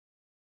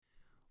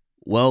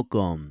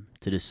Welcome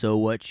to the So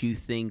What You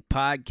Think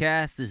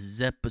podcast. This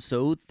is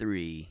episode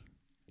 3.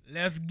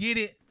 Let's get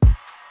it.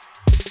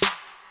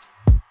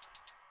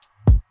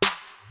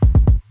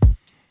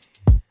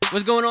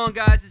 What's going on,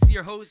 guys? This is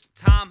your host,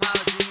 Tom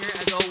Hollis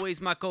Jr. As always,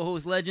 my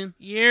co-host, Legend.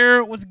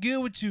 Yeah, what's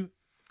good with you?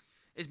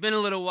 It's been a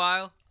little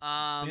while.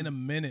 Been a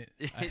minute,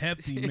 a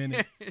hefty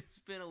minute. It's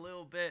been a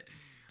little bit.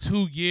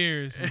 2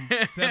 years and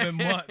 7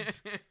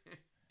 months.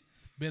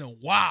 It's been a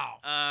while.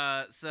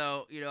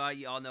 So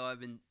y'all know I've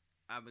been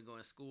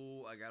going to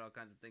school. I got all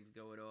kinds of things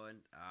going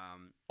on.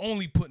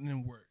 Only putting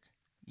in work.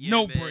 Yeah,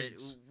 No man,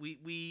 breaks.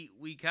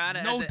 We kind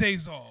of No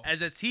days off.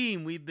 As a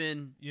team, we've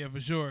been For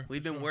sure.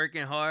 We've been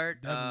working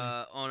hard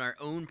Definitely. on our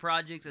own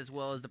projects as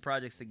well as the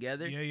projects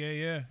together.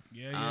 Yeah.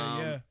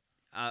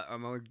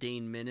 I'm an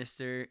ordained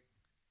minister.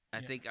 I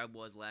think I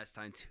was last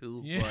time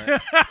too, Yeah.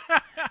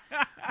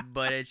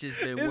 but it's just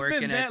been It's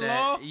working been at that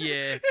that. long?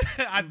 Yeah,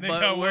 I think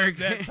But I work- worked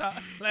that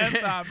time last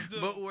time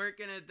too. but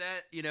working at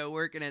that,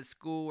 working at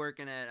school,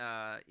 working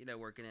at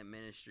working at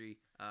ministry,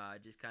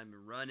 just kind of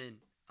been running.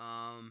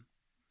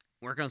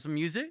 Working on some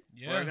music.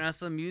 Yeah. Working on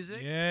some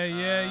music.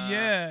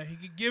 Yeah. He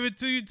could give it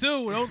to you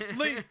too. Don't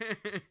sleep.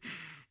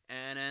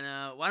 And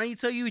then why don't you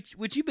tell you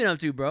what you been up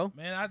to, bro?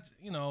 Man,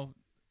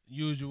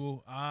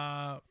 usual.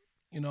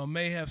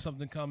 May have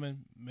something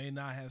coming, may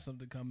not have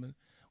something coming.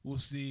 We'll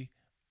see.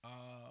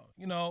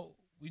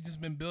 We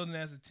just been building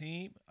as a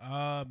team,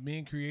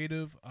 being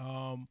creative,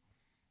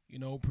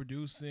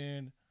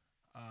 producing,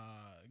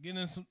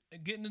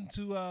 getting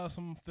into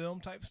some film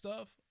type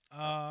stuff.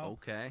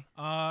 Okay.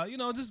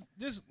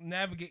 Just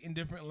navigating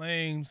different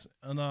lanes,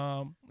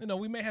 and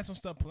we may have some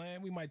stuff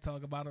planned. We might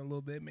talk about it a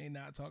little bit, may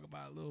not talk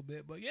about it a little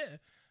bit, but yeah.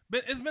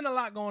 But it's been a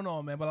lot going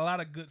on, man. But a lot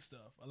of good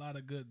stuff, a lot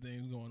of good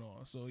things going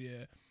on. So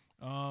yeah.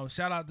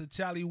 Shout out to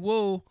Charlie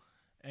Wu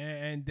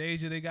and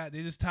Deja. They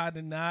just tied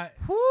the knot.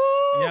 Woo!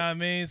 You know what I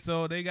mean?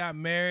 So they got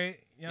married.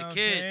 You know what I'm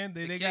saying?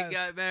 The kid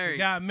got married.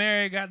 Got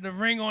married, got the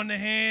ring on the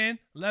hand,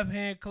 left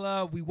hand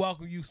club. We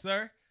welcome you,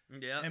 sir.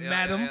 And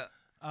madam.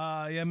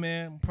 Yeah,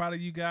 man. I'm proud of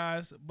you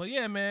guys. But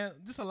yeah, man,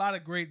 just a lot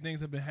of great things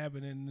have been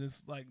happening in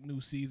this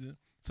new season.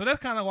 So that's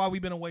kind of why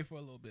we've been away for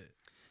a little bit.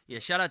 Yeah,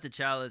 shout out to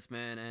Chalice,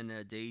 man,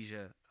 and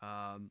Deja.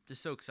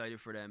 Just so excited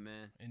for that,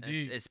 man.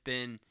 Indeed. It's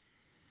been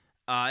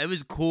it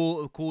was a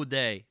cool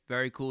day.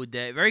 Very cool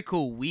day. Very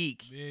cool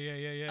week.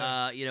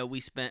 Yeah.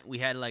 We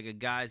had like a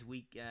guys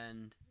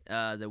weekend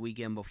the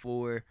weekend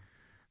before.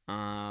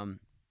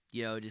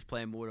 Just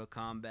playing Mortal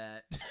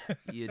Kombat,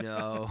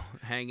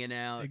 hanging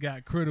out. It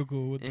got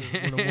critical with the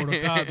Mortal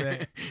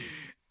Kombat.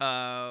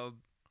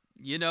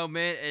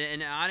 Man,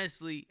 and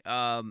honestly,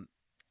 I'm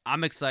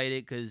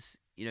excited because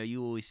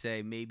you always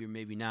say maybe or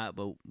maybe not,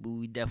 but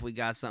we definitely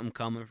got something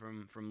coming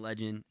from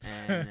Legend,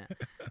 and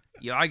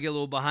I get a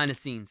little behind the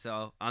scenes,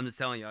 so I'm just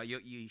telling y'all,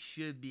 you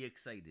should be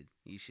excited.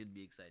 You should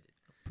be excited.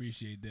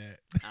 Appreciate that.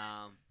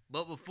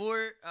 But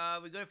before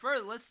we go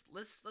further, let's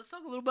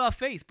talk a little about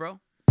faith, bro.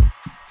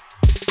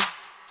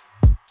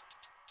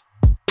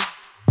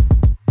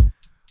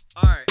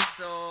 All right,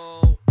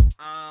 so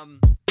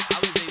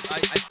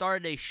I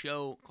started a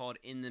show called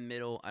In the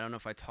Middle. I don't know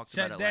if I talked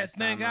about it last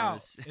time. Check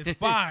that thing out. It's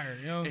fire.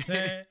 You know what I'm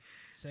saying?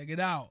 Check it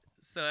out.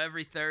 So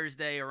every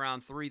Thursday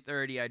around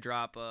 3:30, I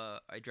drop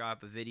a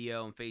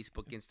video on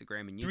Facebook,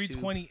 Instagram, and YouTube.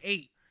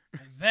 3:28.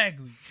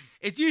 Exactly.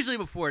 It's usually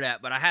before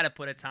that, but I had to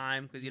put a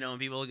time because when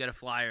people get a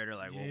flyer, they're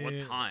like, "Well, what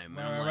time?"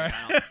 And I'm like,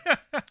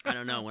 I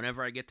don't know.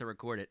 Whenever I get to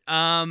record it.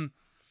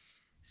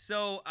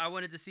 So I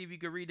wanted to see if you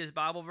could read this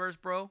Bible verse,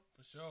 bro.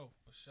 For sure.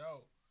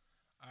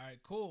 All right,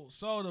 cool.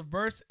 So the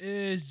verse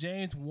is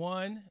James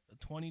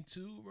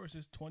 1:22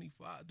 verses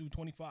 25 through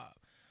 25.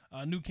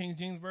 New King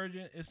James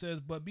Version. It says,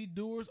 "But be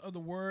doers of the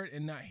word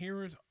and not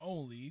hearers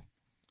only,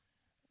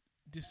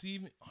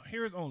 deceiving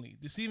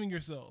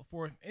yourself.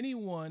 For if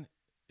anyone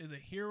is a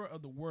hearer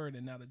of the word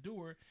and not a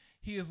doer,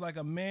 he is like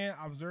a man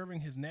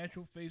observing his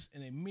natural face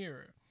in a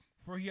mirror.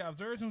 For he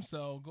observes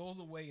himself, goes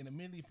away, and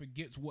immediately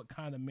forgets what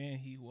kind of man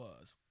he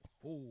was."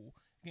 Oh,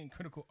 getting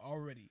critical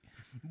already.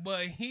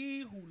 "But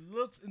he who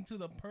looks into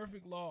the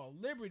perfect law of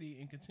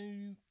liberty and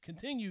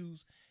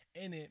continues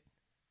in it,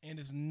 and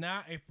is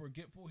not a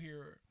forgetful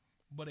hearer,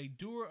 but a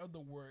doer of the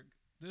work,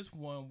 this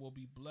one will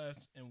be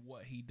blessed in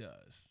what he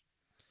does."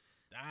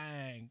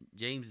 Dang.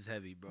 James is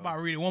heavy, bro. I'm about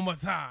to read it one more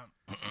time.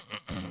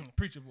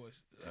 Preacher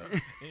voice.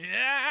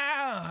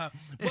 Yeah.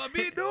 "But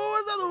be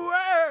doers of the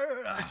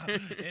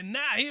word, and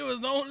not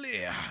hearers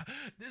only,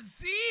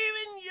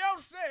 deceiving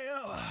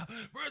yourself."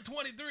 Verse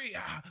 23.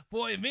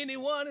 "For if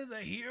anyone is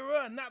a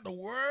hearer, and not the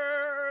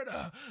word,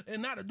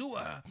 and not a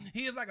doer,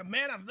 he is like a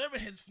man observing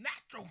his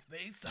natural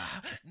face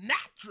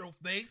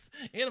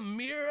in a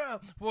mirror.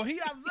 For he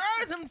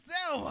observes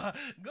himself,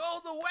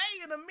 goes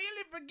away, and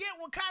immediately forget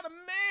what kind of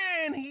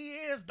man he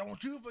is."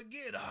 Don't you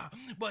forget.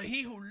 "But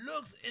he who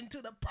looks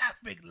into the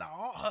perfect law,"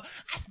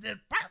 I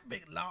said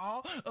perfect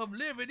law of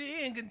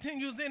liberty, "and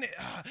continues in it,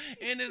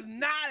 and is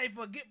not a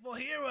forgetful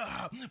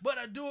hearer,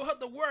 but a doer of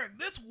the work,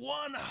 this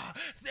one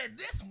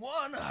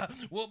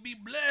will be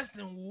blessed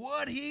in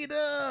what he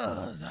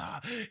does."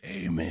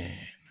 Amen.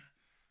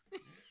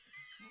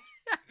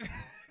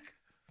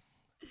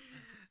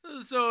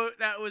 So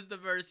that was the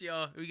verse,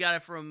 y'all. We got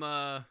it from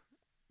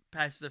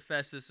Pastor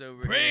Festus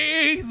over here.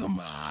 Praise him.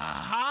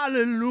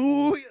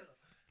 Hallelujah.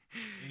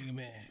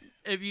 Amen.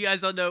 If you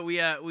guys don't know, we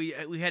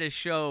had a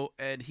show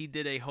and he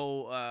did a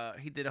whole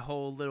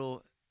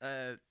little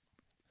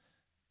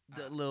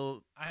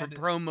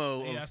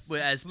promo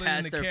as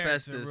Pastor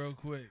Festus. Real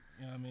quick.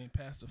 You know what I mean?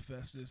 Pastor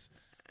Festus.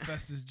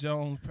 Festus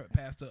Jones,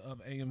 pastor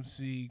of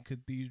AMC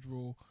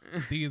Cathedral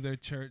Theater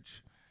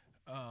Church.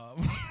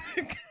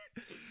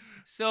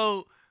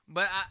 So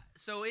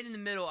in the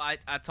middle, I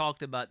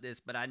talked about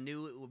this, but I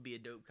knew it would be a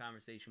dope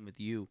conversation with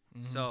you.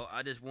 Mm-hmm. So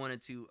I just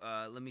wanted to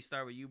let me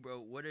start with you, bro.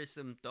 What are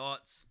some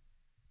thoughts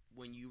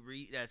when you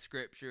read that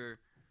scripture?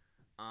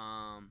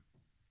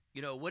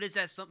 What is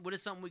that? What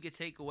is something we could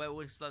take away?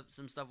 What is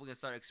some stuff we can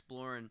start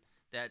exploring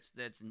that's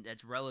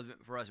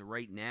relevant for us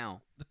right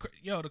now? The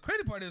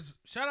crazy part is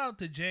shout out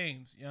to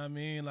James. You know what I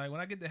mean? Like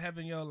when I get to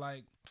heaven,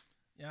 like,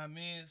 you know what I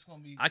mean? It's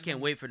gonna be. I can't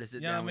wait for the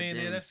sit down. With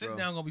James, that sit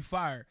down gonna be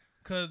fire.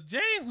 Cause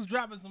James was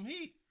dropping some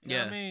heat. You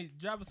know what I mean?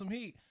 Dropping some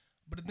heat.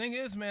 But the thing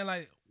is, man,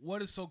 like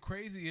what is so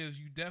crazy is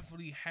you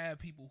definitely have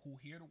people who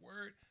hear the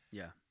word.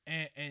 Yeah.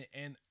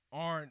 And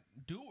aren't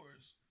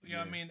doers. You know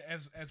what I mean?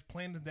 As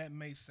plain as that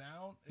may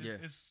sound,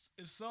 it's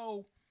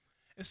so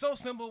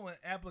simple in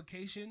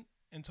application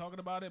and talking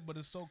about it, but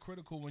it's so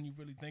critical when you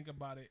really think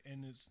about it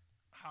and it's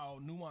how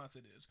nuanced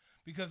it is.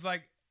 Because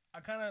like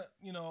I kind of,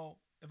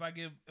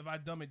 if I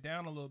dumb it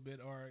down a little bit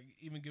or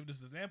even give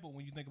this example,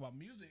 when you think about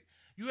music,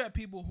 you have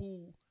people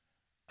who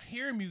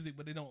hear music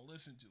but they don't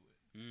listen to it.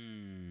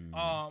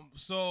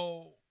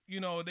 So,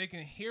 they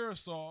can hear a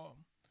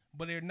song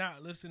but they're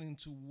not listening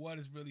to what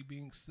is really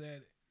being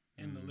said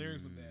in the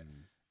lyrics of that.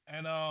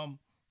 And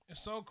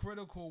it's so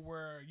critical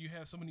where you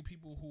have so many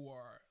people who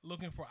are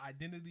looking for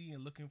identity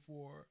and looking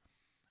for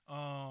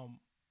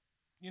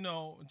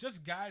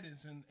just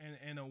guidance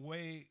in a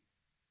way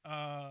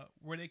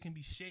where they can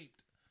be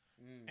shaped.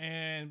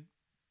 And,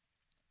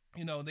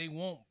 they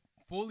won't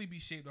fully be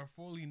shaped or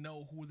fully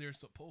know who they're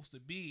supposed to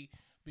be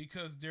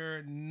because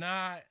they're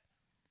not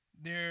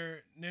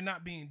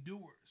being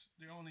doers.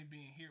 They're only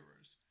being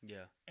hearers.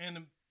 Yeah.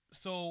 And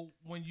so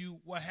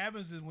what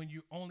happens is when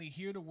you only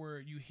hear the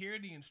word, you hear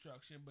the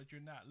instruction, but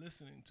you're not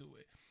listening to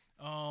it.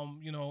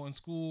 In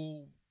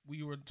school,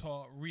 we were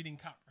taught reading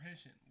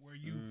comprehension, where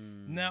you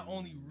not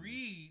only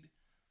read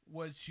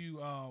what you,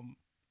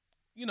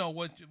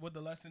 what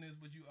the lesson is,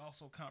 but you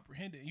also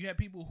comprehend it. You have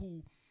people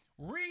who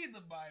read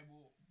the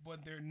Bible,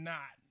 but they're not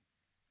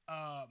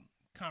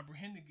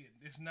comprehending it.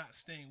 It's not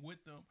staying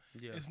with them.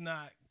 Yeah. It's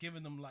not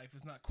giving them life.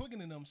 It's not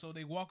quickening them. So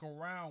they walk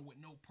around with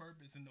no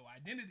purpose and no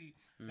identity.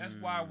 That's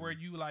why where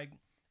you like,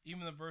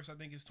 even the verse, I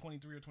think it's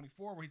 23 or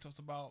 24, where he talks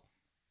about,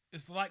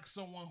 it's like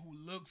someone who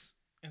looks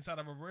inside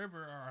of a river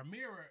or a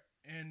mirror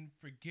and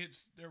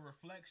forgets their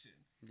reflection.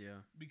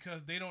 Yeah.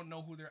 Because they don't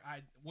know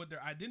what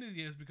their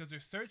identity is because they're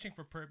searching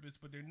for purpose,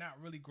 but they're not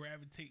really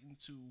gravitating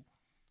to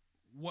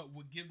what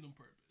would give them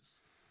purpose.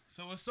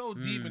 So it's so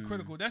deep and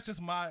critical. That's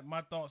just my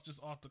thoughts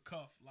just off the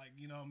cuff. Like,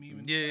 I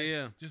mean?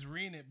 Just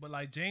reading it. But,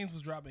 like, James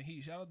was dropping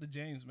heat. Shout out to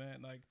James,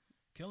 man. Like,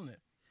 killing it.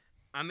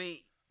 I mean,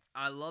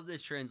 I love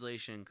this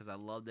translation because I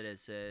love that it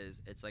says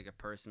it's like a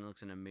person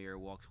looks in a mirror,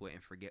 walks away,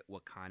 and forget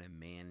what kind of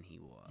man he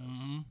was.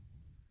 Mm-hmm.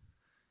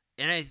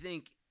 And I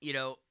think,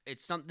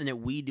 it's something that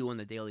we do on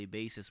a daily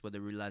basis,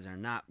 whether we realize it or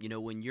not.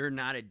 When you're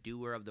not a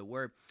doer of the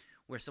word,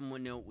 where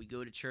someone we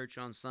go to church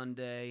on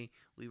Sunday,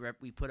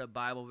 we put up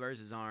Bible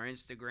verses on our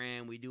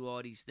Instagram, we do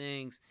all these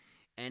things,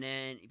 and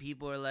then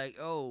people are like,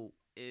 oh,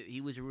 if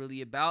he was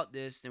really about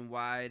this, then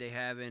why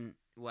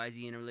is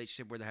he in a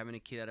relationship where they're having a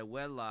kid out of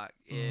wedlock?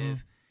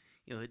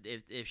 Mm-hmm.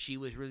 If she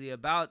was really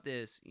about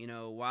this,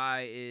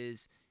 why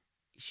is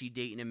she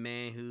dating a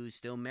man who's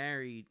still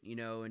married?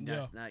 And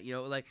that's not,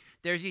 like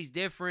there's these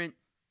different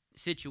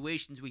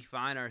situations we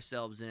find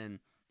ourselves in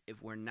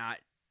if we're not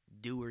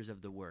doers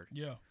of the word.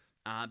 Yeah.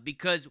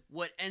 Because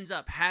what ends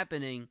up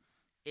happening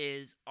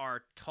is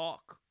our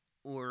talk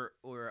or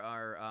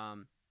our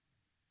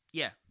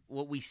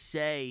what we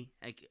say,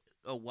 like,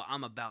 oh, well,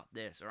 I'm about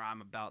this or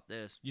I'm about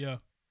this. Yeah.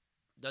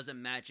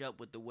 Doesn't match up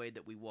with the way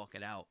that we walk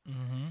it out.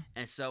 Mm-hmm.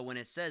 And so when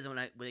it says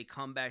when they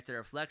come back to their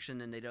reflection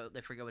and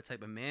they forget what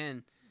type of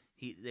man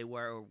they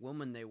were or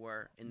woman they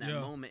were in that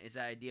moment, it's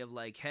the idea of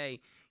like, hey,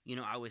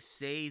 I was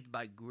saved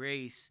by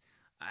grace.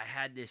 I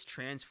had this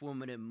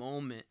transformative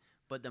moment.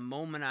 But the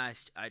moment I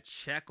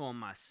check on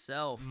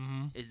myself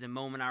is the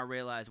moment I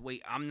realize,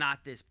 wait, I'm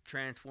not this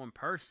transformed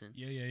person.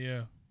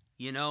 Yeah.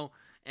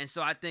 And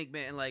so I think,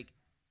 man, like,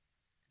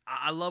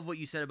 I love what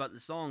you said about the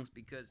songs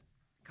because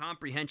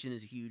comprehension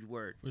is a huge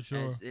word. For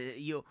sure.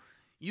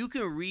 You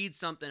can read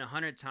something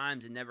 100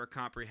 times and never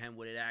comprehend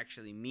what it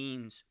actually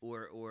means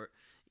or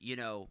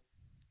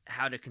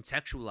how to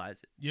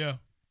contextualize it. Yeah.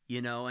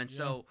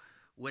 So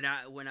when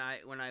I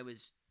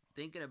was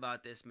thinking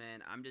about this,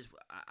 man, I'm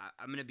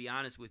gonna be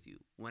honest with you.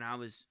 When I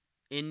was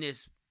in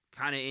this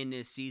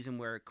season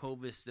where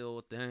COVID is still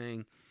a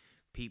thing,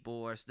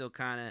 people are still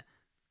kind of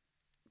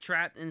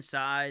trapped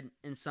inside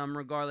in some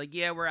regard. Like,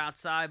 yeah, we're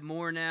outside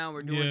more now.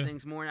 We're doing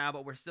things more now,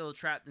 but we're still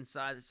trapped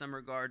inside in some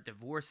regard.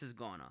 Divorce has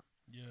gone up.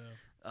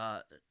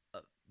 Yeah.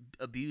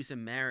 Abuse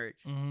in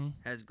marriage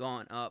has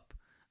gone up.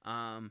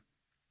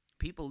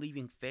 People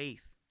leaving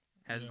faith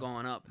has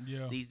gone up.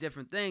 Yeah. These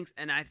different things,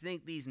 and I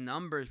think these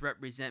numbers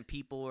represent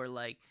people who are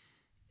like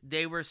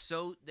they were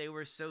so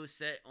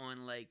set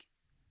on like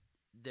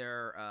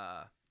their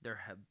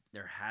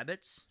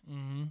habits,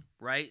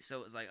 right? So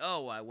it was like,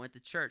 oh, I went to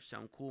church, so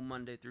I'm cool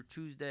Monday through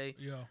Tuesday.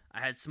 Yeah.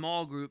 I had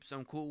small groups, so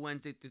I'm cool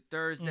Wednesday through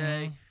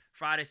Thursday.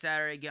 Friday,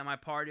 Saturday, get my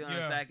party on. I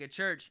was back at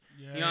church.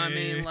 Yeah, you know what I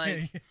mean?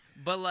 Like,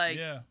 but like,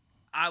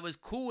 I was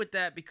cool with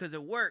that because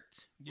it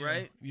worked,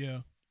 right? Yeah.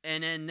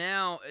 And then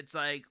now it's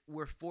like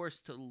we're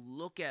forced to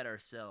look at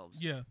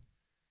ourselves. Yeah.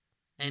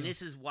 And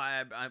this is why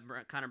I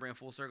kind of bring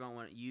full circle. I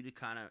want you to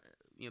kind of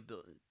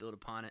build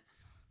upon it.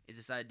 Is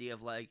this idea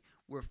of like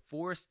we're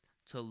forced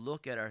to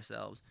look at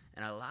ourselves,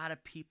 and a lot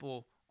of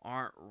people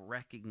aren't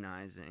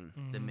recognizing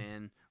the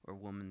man or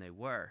woman they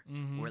were,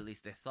 or at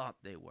least they thought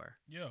they were.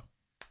 Yeah.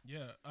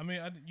 I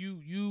mean,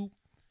 you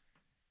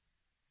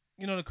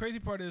know, the crazy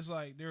part is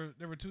like there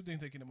were two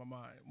things that came to my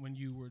mind when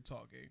you were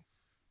talking.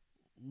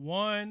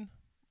 One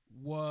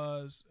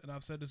was, and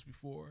I've said this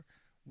before,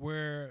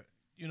 where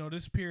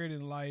this period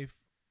in life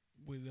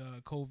with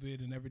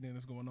COVID and everything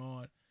that's going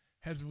on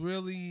has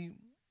really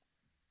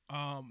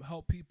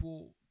helped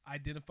people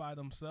identify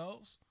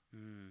themselves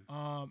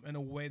in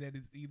a way that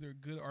is either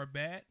good or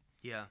bad.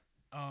 Yeah.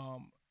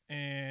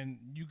 And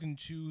you can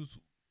choose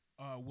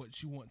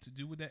what you want to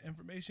do with that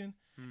information.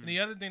 And the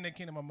other thing that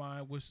came to my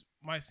mind, which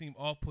might seem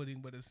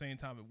off-putting, but at the same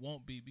time it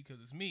won't be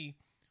because it's me,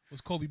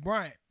 was Kobe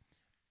Bryant.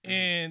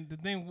 And the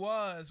thing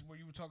was, where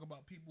you were talking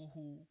about people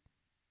who,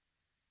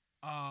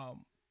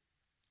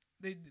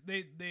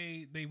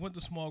 they went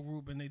to small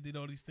group and they did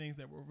all these things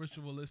that were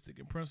ritualistic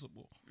in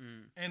principle.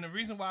 And the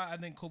reason why I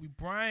think Kobe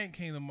Bryant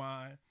came to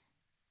mind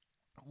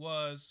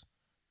was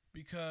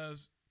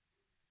because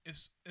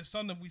it's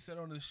something we said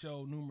on this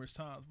show numerous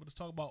times, but it's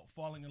talk about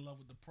falling in love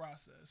with the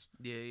process.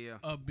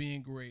 Of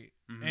being great.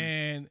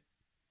 And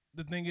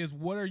the thing is,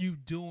 what are you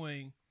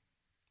doing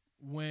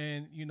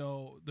when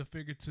the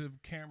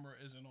figurative camera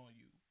isn't on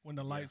you, when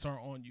the lights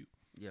aren't on you?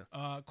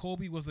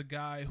 Kobe was a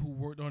guy who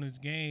worked on his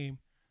game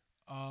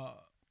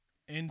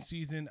in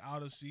season,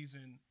 out of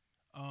season,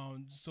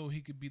 so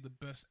he could be the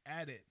best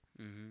at it.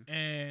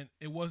 And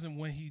it wasn't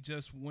when he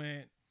just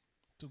went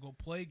to go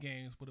play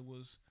games, but it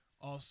was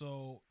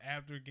also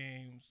after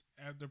games,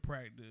 after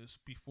practice,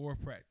 before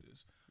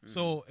practice.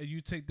 So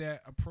you take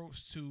that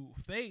approach to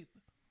faith,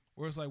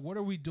 where it's like, what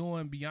are we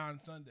doing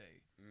beyond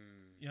Sunday?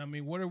 You know what I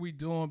mean? What are we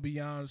doing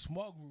beyond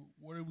small group?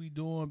 What are we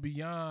doing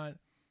beyond,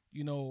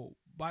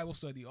 Bible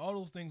study? All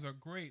those things are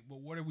great,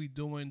 but what are we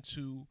doing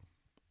to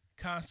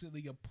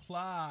constantly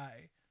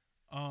apply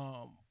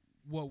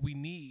what we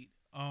need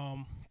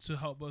to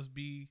help us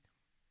be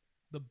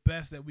the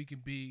best that we can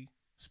be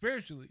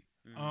spiritually?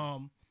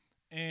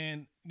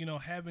 And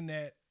having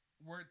that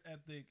work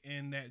ethic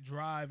and that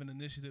drive and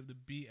initiative to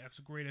be as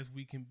great as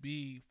we can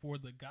be for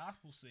the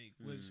gospel's sake,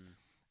 which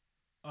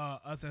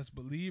us as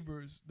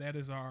believers, that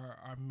is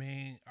our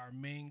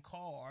main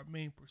call, our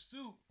main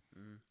pursuit.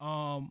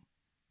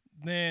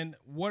 Then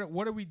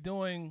what are we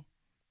doing?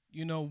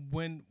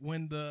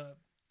 When the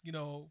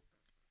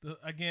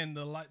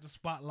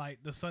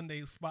spotlight, the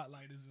Sunday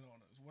spotlight isn't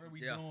on us. What are we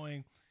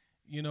doing?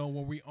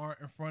 When we aren't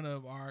in front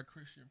of our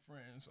Christian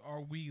friends?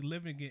 Are we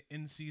living it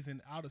in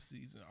season, out of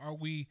season? Are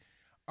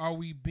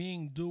we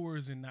being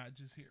doers and not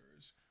just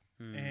hearers?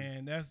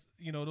 And that's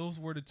those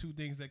were the two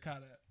things that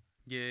kind of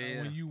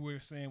when you were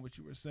saying what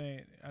you were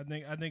saying. I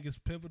think it's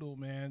pivotal,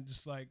 man.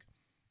 Just like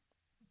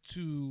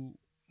to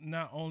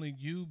not only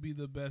you be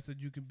the best that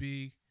you can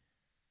be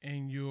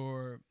in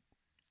your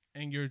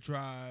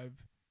drive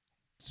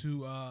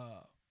to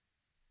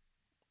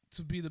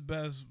be the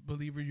best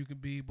believer you can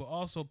be, but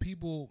also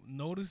people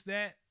notice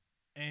that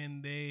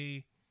and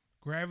they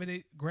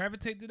gravitate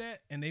to that,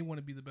 and they want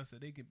to be the best that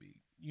they can be.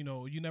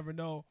 You never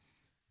know,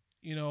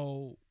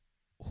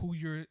 who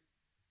you're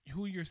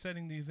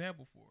setting the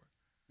example for.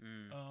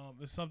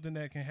 It's something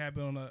that can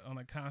happen on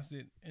a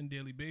constant and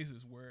daily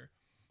basis, where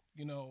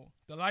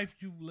the life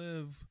you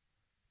live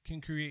can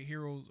create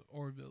heroes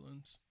or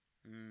villains.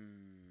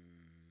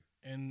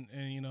 And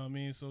you know what I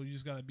mean? So you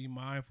just got to be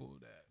mindful of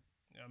that.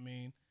 You know what I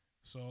mean?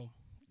 So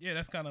yeah,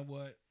 that's kind of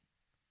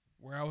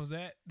where I was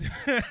at,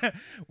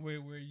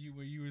 where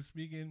you were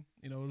speaking.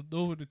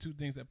 Those were the two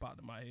things that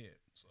popped in my head.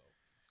 So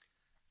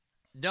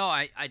no,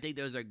 I think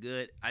those are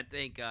good. I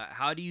think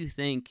how do you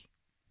think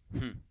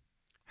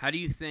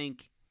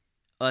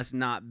us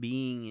not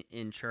being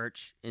in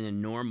church in a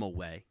normal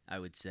way, I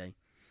would say,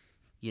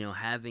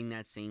 having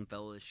that same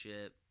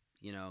fellowship,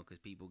 because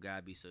people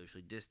gotta be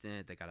socially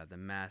distant, they gotta have the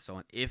mask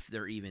on if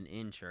they're even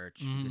in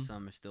church, because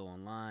some are still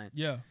online.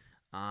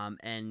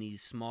 And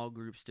these small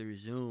groups through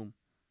Zoom.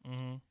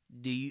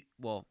 Do you?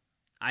 Well,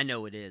 I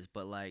know it is,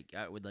 but like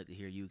I would like to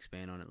hear you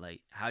expand on it.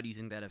 Like, how do you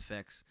think that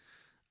affects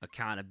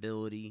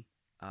accountability?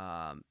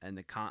 And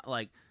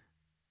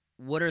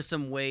what are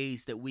some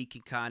ways that we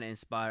can kind of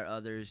inspire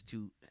others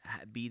to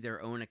be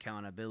their own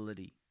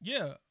accountability?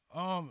 Yeah.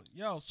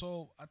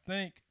 So I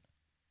think,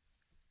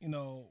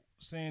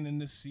 saying in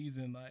this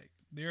season, like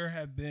there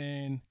have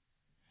been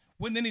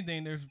with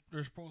anything, there's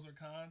pros or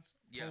cons,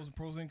 Yeah.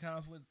 pros and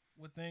cons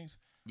with things.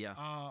 Yeah.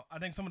 I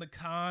think some of the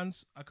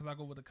cons, because I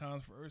go with the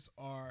cons first,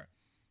 are,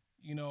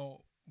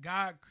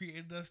 God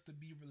created us to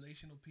be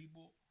relational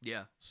people.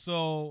 Yeah.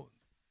 So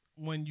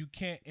when you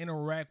can't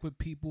interact with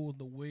people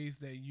the ways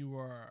that you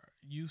are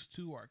used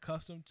to or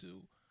accustomed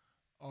to,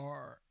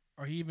 or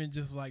even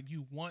just like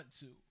you want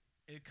to,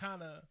 it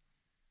kind of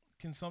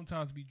can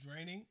sometimes be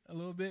draining a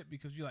little bit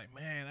because you're like,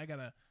 man, I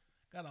gotta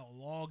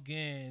log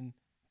in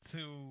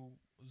to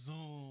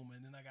Zoom,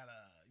 and then I gotta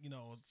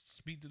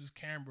speak to this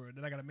camera, and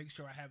then I gotta make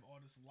sure I have all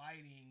this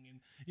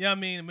lighting,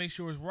 and and make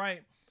sure it's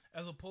right,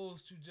 as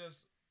opposed to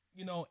just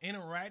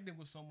interacting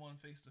with someone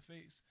face to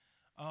face.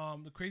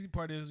 The crazy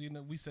part is,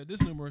 we said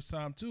this numerous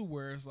times too,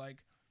 where it's like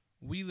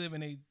we live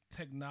in a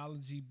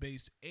technology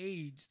based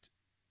age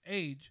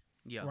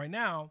right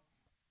now,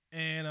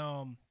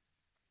 and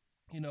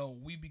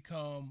we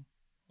become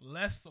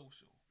less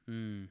social.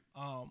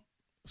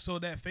 So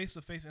that face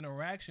to face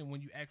interaction,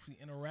 when you actually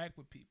interact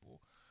with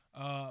people,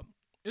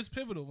 it's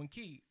pivotal and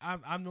key.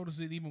 I've noticed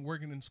it even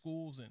working in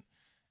schools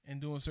and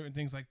doing certain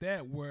things like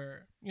that,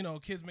 where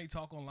kids may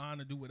talk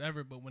online or do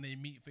whatever, but when they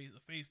meet face to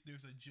face,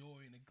 there's a joy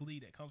and a glee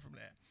that comes from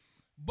that.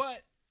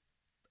 But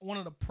one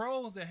of the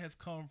pros that has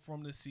come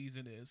from this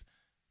season is,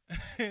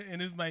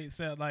 and this might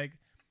sound like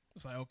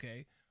it's like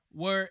okay,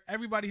 where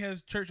everybody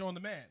has church on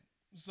demand.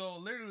 So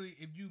literally,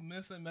 if you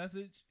miss a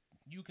message,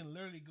 you can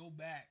literally go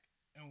back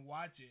and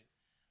watch it,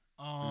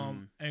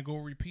 and go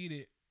repeat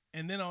it.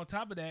 And then on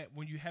top of that,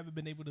 when you haven't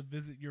been able to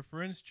visit your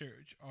friend's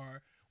church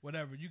or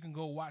whatever, you can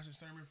go watch a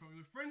sermon from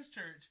your friend's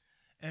church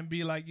and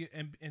be like,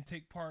 and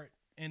take part,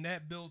 and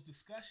that builds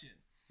discussion.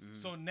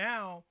 So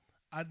now,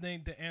 I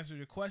think to answer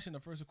your question, the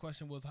first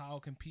question was how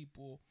can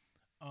people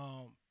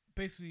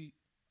basically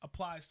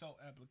apply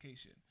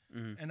self-application.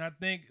 And I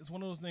think it's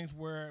one of those things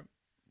where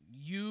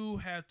you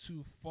have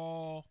to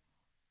fall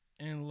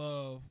in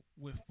love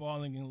with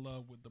falling in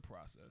love with the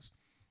process.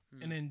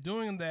 And in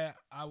doing that,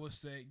 I would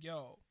say,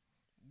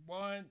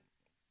 one,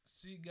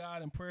 seek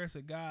God in prayer.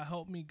 Say, God,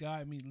 help me,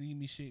 guide me, lead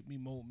me, shape me,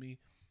 mold me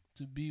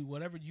to be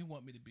whatever you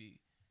want me to be.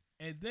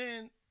 And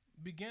then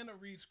begin to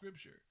read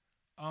scripture.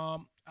 I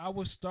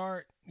would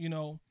start,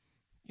 I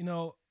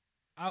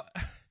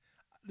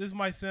this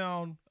might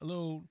sound a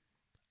little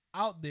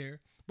out there,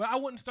 but I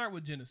wouldn't start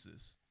with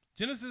Genesis.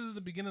 Genesis is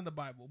the beginning of the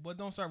Bible, but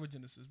don't start with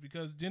Genesis,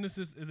 because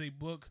Genesis is a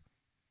book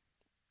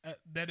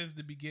that is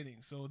the beginning.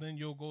 So then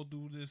you'll go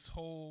through this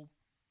whole,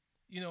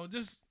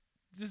 just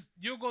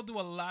you'll go through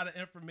a lot of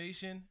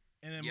information,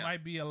 and it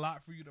might be a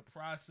lot for you to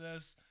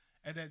process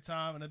at that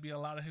time, and it'll be a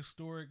lot of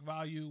historic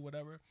value,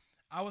 whatever.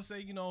 I would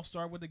say,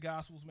 start with the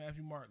Gospels: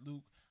 Matthew, Mark,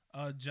 Luke,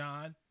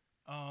 John.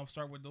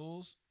 Start with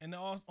those, and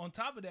on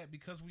top of that,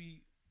 because we're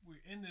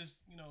in this,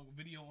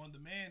 video on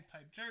demand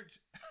type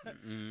church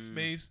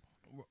space.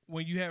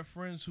 When you have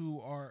friends who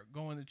are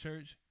going to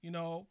church,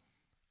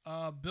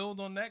 build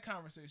on that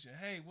conversation.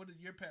 Hey, what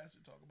did your pastor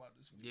talk about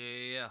this week?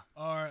 Yeah.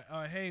 Or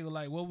hey,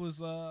 like what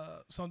was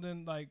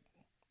something like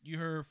you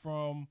heard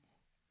from,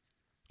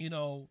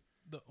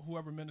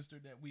 whoever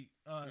ministered that week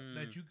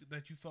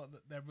that you felt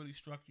that really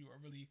struck you or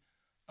really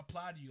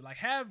applied to you. Like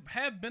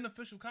have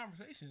beneficial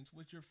conversations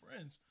with your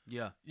friends.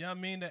 Yeah. You know what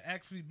I mean? That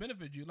actually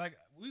benefit you. Like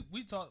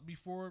we talked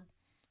before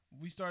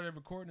we started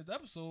recording this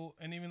episode,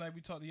 and even like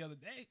we talked the other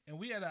day, and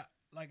we had an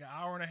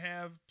hour and a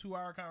half, 2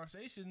 hour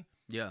conversation.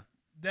 Yeah.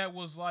 That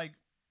was like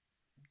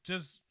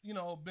just,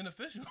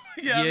 beneficial.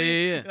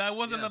 Yeah. That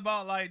wasn't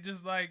about like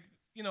just like,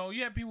 you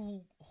have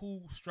people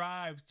who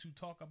strive to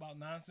talk about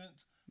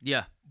nonsense.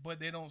 Yeah.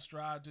 But they don't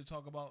strive to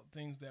talk about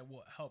things that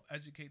will help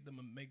educate them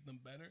and make them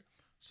better.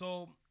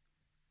 So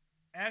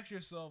ask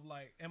yourself,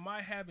 like, am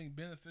I having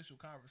beneficial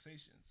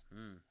conversations?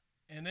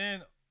 And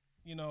then,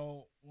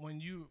 when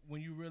you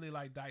really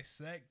like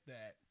dissect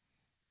that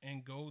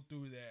and go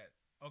through that,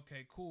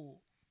 okay,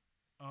 cool.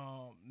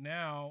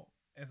 Now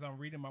as I'm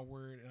reading my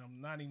word, and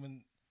I'm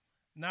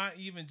not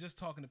even just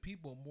talking to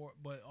people more,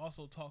 but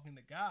also talking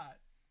to God,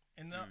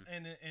 and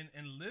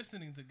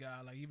listening to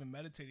God, like even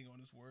meditating on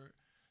His word,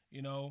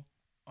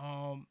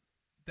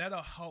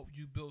 that'll help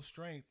you build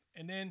strength.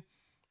 And then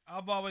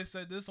I've always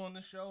said this on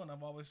this show, and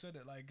I've always said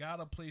it, like God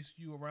will place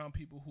you around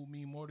people who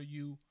mean more to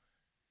you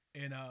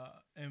in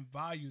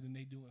value than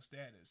they do in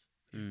status.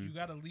 If you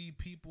got to leave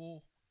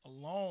people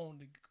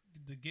alone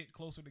to get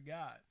closer to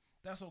God,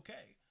 that's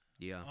okay.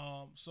 Yeah.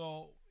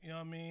 So you know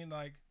what I mean?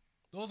 Like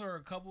those are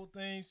a couple of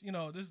things.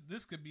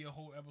 This could be a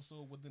whole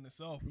episode within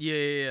itself.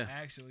 Yeah.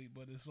 Actually,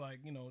 but it's like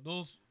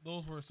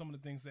those were some of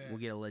the things that we'll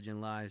get a Legend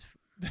Live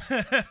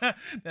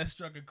that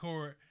struck a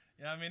chord.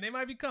 Yeah, I mean they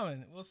might be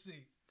coming. We'll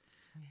see.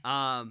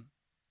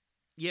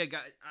 Yeah,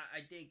 guys.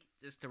 I think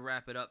just to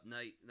wrap it up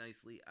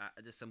nicely,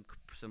 just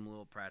some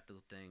little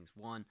practical things.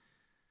 One,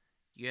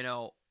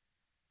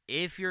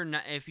 if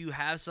you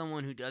have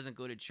someone who doesn't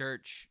go to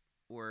church,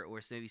 or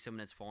maybe someone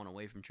that's fallen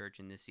away from church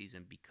in this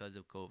season because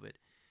of COVID,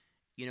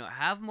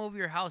 have them over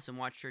your house and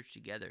watch church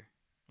together.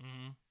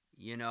 Mm-hmm.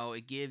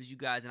 It gives you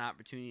guys an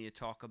opportunity to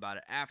talk about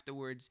it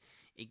afterwards.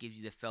 It gives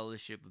you the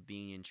fellowship of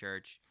being in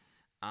church.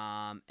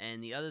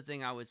 And the other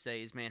thing I would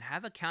say is, man,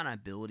 have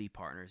accountability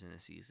partners in the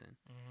season.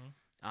 Mm-hmm.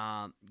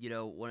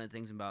 One of the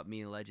things about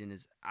me and Legend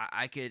is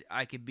I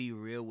could be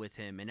real with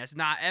him, and that's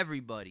not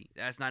everybody.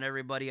 That's not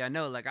everybody I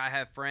know. Like, I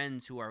have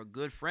friends who are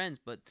good friends,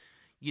 but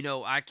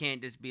I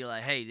can't just be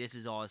like, hey, this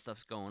is all the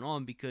stuff's going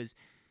on, because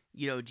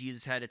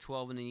Jesus had a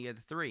 12 and then he had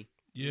the 3.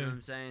 You know what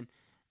I'm saying?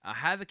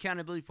 Have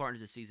accountability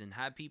partners this season.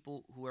 Have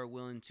people who are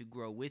willing to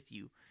grow with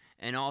you.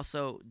 And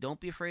also, don't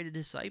be afraid of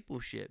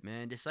discipleship,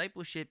 man.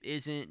 Discipleship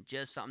isn't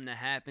just something that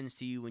happens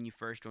to you when you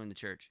first join the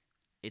church.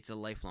 It's a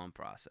lifelong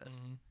process.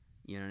 Mm-hmm.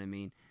 You know what I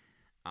mean?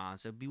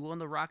 So be willing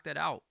to rock that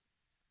out.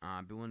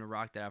 Be willing to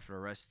rock that out for the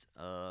rest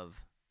of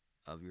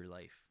your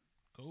life.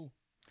 Cool.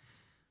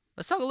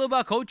 Let's talk a little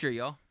about culture,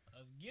 y'all.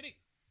 Let's get it.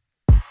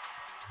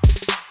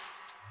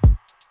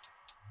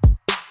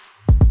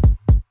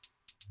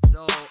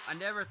 So I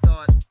never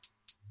thought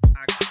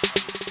I would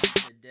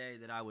see the day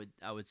that I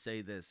would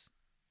say this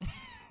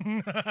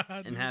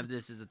and have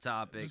this as a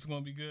topic. This is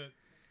gonna be good.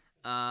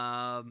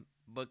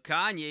 But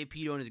Kanye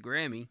peed on his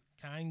Grammy.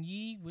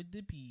 Kanye with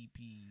the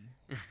PP.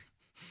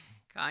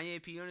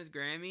 Kanye peed on his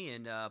Grammy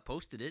and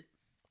posted it.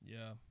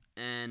 Yeah.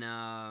 And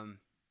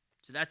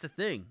so that's a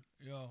thing.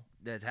 Yeah.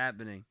 That's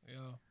happening.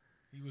 Yeah.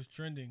 He was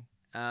trending.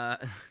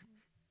 And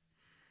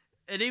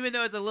even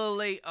though it's a little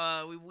late,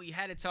 we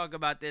had to talk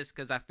about this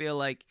because I feel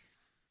like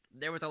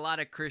there was a lot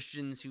of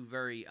Christians who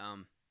very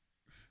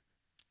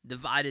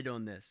divided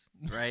on this,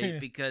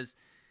 right? Because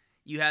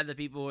you have the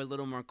people who are a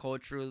little more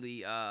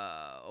culturally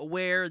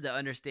aware, that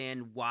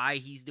understand why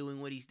he's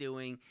doing what he's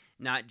doing,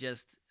 not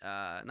just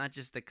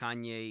the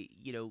Kanye,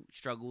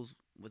 struggles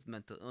with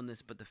mental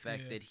illness, but the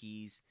fact that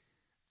he's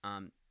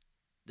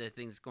the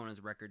thing that's going on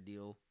his record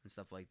deal and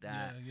stuff like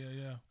that.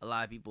 Yeah. A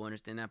lot of people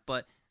understand that,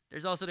 but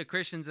there's also the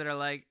Christians that are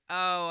like,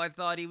 oh, I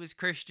thought he was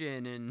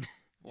Christian, and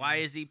why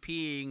is he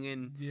peeing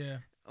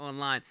and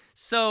online?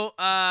 So,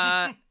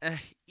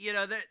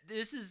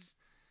 this is.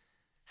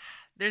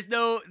 There's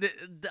no.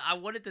 I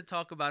wanted to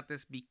talk about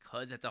this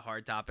because it's a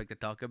hard topic to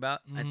talk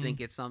about. Mm-hmm. I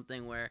think it's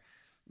something where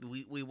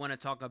we want to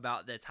talk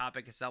about the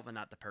topic itself and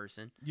not the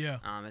person. Yeah.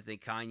 I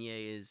think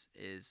Kanye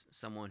is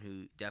someone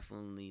who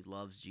definitely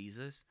loves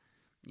Jesus.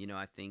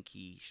 I think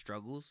he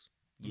struggles.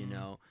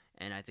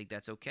 And I think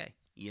that's okay.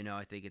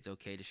 I think it's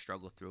okay to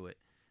struggle through it.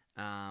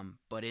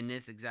 But in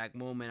this exact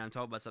moment, I'm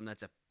talking about something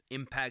that's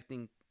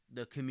impacting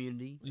the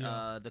community,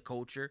 the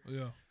culture.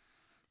 Yeah.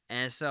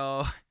 And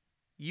so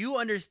you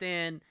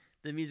understand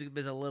the music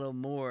biz a little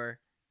more.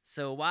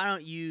 So why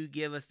don't you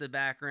give us the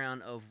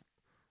background of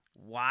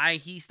why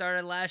he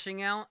started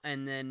lashing out,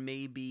 and then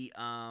maybe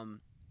the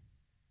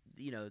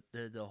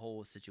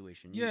whole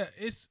situation. Yeah,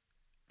 it's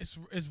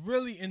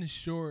really, in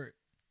short,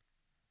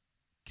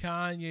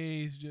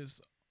 Kanye's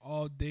just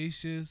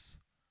audacious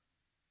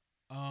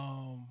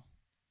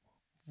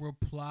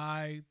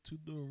reply to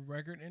the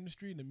record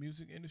industry, the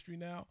music industry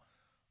now,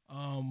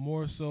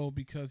 more so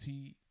because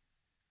he,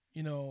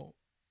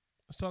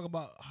 let's talk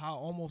about how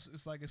almost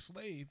it's like a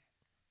slave.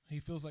 He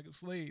feels like a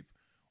slave,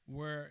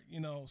 where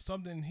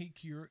something he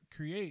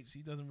creates,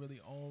 he doesn't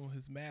really own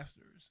his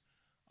masters,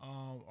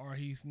 or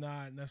he's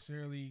not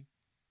necessarily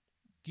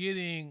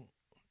getting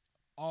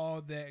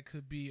all that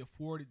could be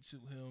afforded to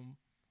him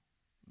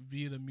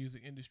via the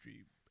music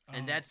industry.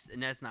 And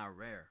that's not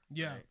rare.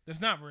 Yeah, right? That's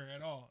not rare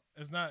at all.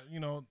 It's not,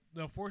 the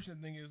unfortunate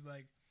thing is,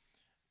 like,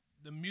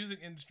 the music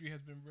industry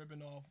has been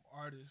ripping off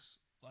artists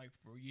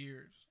for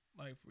years,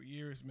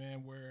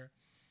 man, where,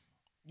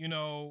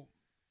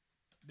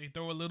 they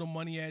throw a little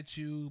money at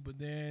you, but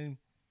then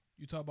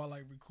you talk about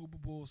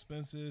recoupable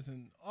expenses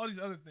and all these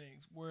other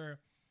things where,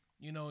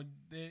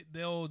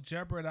 they'll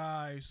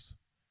jeopardize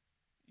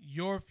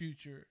your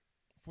future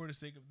for the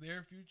sake of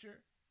their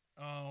future,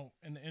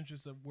 in the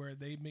interest of where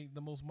they make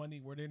the most money,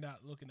 where they're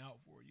not looking out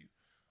for you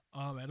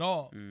at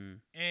all.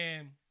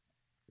 And,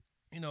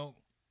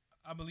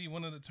 I believe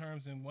one of the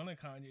terms in one of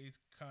Kanye's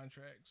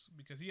contracts,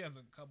 because he has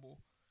a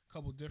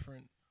couple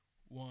different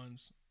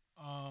ones,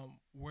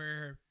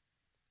 where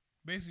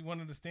basically one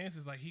of the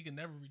stances, he can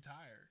never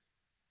retire.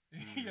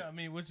 You know what I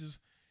mean? Which is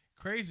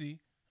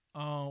crazy,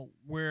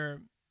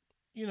 where,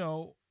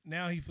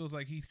 now he feels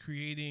like he's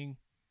creating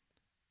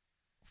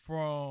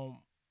from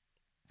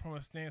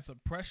a stance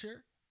of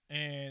pressure,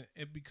 and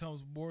it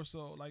becomes more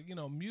so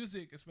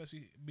music,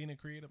 especially being a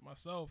creative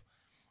myself,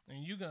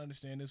 and you can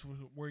understand this,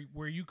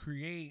 where you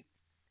create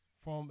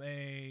from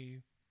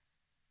a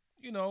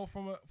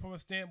from a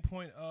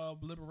standpoint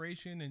of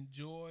liberation and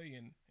joy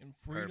and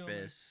freedom,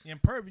 purpose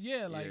and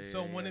purpose.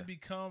 When it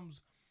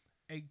becomes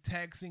a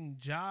taxing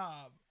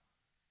job,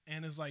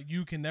 and it's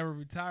you can never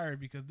retire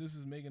because this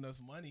is making us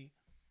money,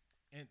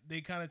 and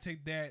they kind of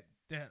take that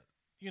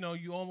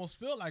you almost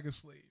feel like a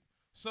slave.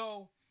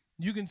 So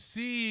you can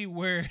see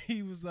where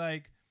he was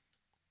that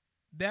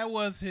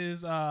was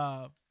his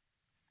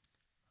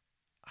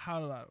how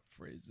did I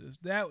phrase this?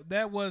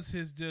 That was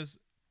his just.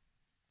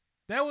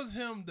 That was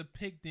him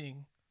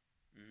depicting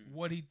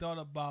what he thought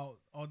about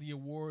all the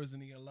awards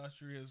and the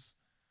illustrious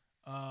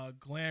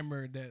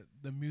glamour that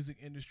the music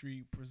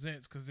industry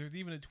presents. Because there's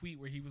even a tweet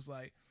where he was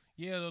like,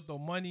 "Yeah, they'll throw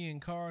money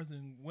and cars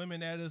and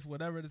women at us,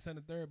 whatever, this and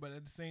the third, but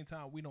at the same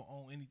time, we don't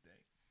own anything."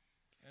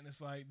 And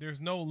it's like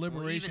there's no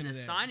liberation. Even the in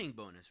that. signing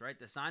bonus, right?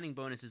 The signing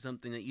bonus is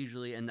something that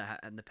usually end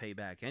the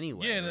payback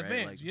anyway. Yeah, in right?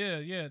 advance.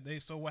 Like, Yeah.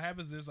 So what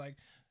happens is like,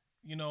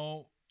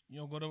 you'll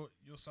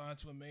you'll sign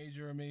to a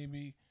major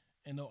maybe,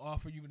 and they'll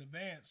offer you an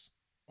advance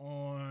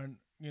on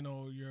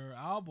your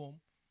album,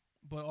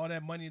 but all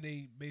that money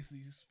they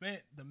basically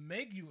spent to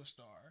make you a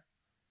star,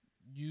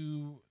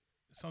 you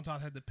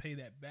sometimes have to pay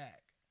that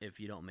back. If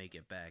you don't make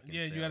it back.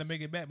 Yeah, you got to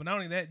make it back. But not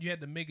only that, you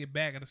had to make it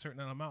back at a certain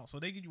amount. So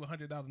they give you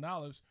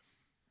 $100,000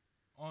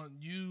 on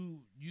you.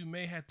 You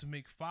may have to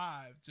make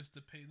 $5 just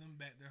to pay them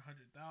back their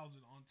 $100,000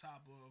 on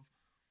top of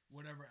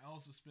whatever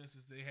else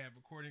expenses they have,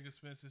 recording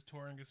expenses,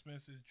 touring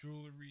expenses,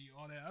 jewelry,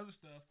 all that other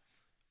stuff.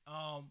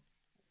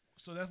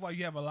 So that's why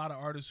you have a lot of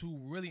artists who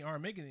really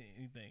aren't making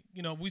anything.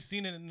 We've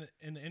seen it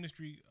in the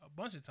industry a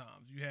bunch of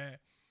times. You had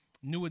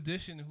New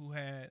Edition who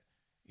had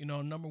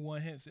number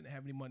one hits, didn't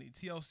have any money.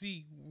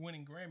 TLC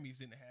winning Grammys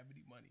didn't have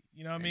any money.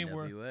 You know what I mean?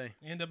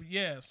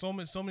 NWA. So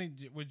many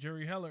with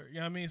Jerry Heller. You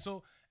know what I mean?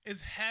 So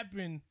it's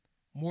happened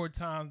more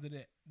times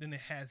than it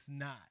has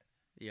not.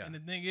 Yeah. And the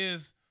thing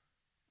is,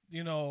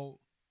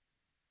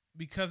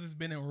 because it's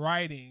been in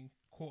writing,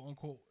 quote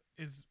unquote,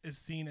 is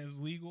seen as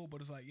legal, but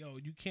it's like, yo,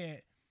 you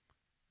can't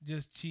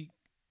just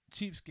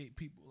cheapskate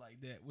people like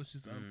that, which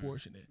is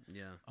unfortunate.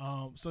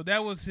 Yeah. So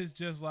that was his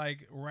just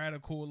like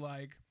radical,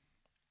 like,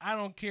 I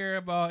don't care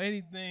about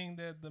anything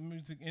that the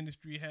music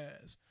industry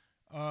has,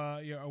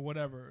 or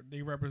whatever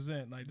they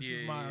represent. Like this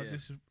is my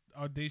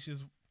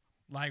audacious,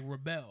 like,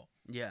 rebel.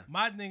 Yeah.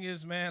 My thing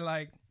is, man,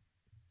 like,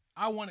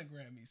 I won a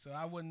Grammy, so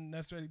I wouldn't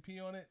necessarily pee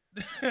on it.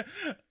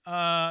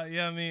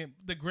 I mean,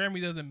 the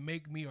Grammy doesn't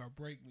make me or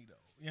break me, though.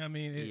 You know what I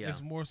mean?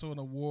 It's more so an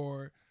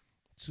award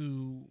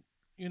to,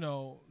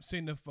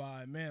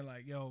 signify, man,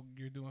 like, yo,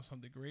 you're doing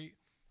something great.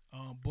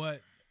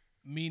 But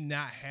me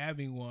not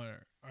having one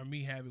or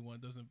me having one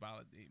doesn't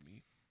validate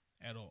me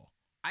at all.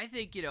 I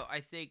think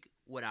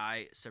when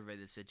I survey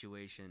the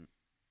situation,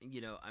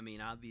 I mean,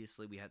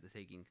 obviously we have to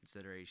take in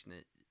consideration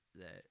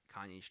that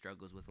Kanye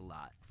struggles with a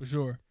lot. For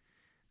sure.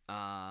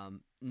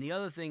 And the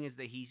other thing is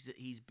that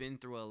he's been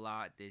through a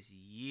lot this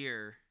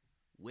year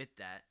with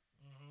that.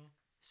 Mm-hmm.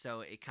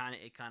 So it kind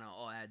of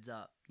all adds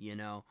up,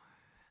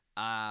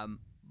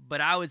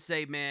 But I would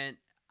say, man,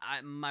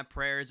 my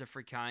prayers are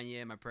for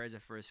Kanye. My prayers are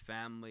for his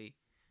family.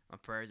 My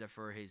prayers are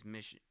for his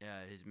mission,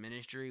 his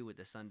ministry with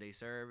the Sunday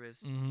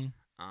service,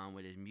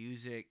 with his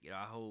music.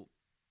 I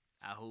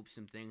hope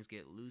some things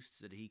get loose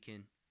so that he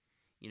can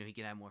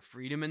have more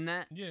freedom in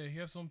that. Yeah, he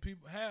has some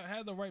people,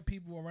 have the right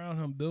people around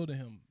him, building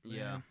him. Man.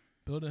 Yeah,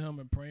 building him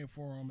and praying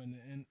for him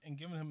and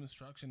giving him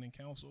instruction and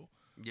counsel.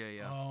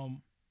 Yeah.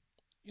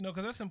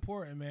 Because that's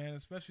important, man.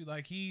 Especially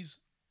like he's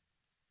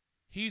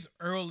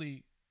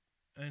early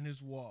in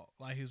his walk,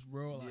 like his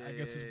real,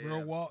 his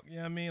real walk. You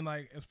know what I mean?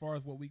 Like as far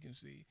as what we can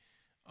see.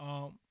 You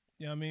know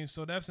what I mean?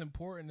 So that's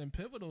important and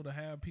pivotal to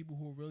have people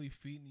who are really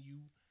feeding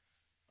you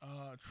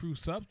true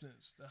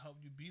substance to help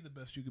you be the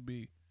best you could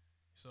be.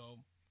 So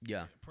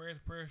yeah,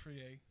 prayers for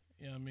you.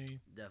 You know what I mean?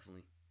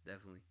 Definitely.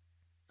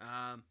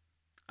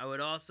 I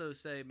would also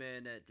say,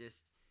 man, that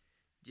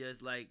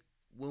just like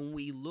when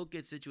we look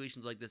at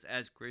situations like this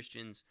as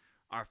Christians,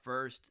 our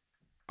first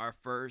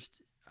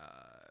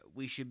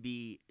we should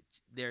be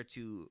there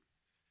to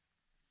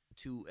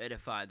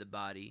edify the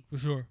body. For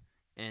sure.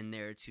 And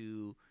there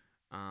to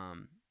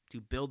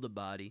build the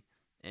body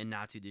and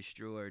not to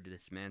destroy or to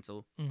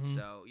dismantle. Mm-hmm.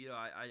 So,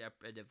 I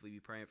definitely be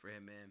praying for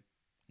him, man.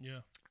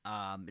 Yeah.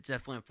 It's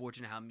definitely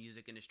unfortunate how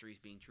music industry is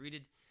being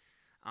treated.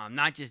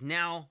 Not just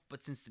now,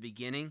 but since the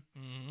beginning.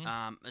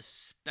 Mm-hmm.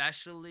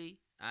 Especially,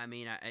 I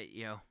mean, I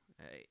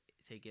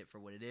take it for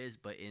what it is,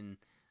 but in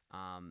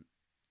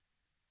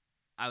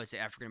I would say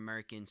African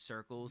American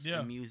circles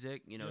in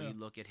music. You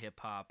look at hip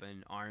hop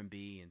and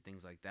R&B and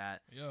things like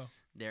that. Yeah.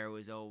 There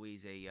was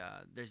always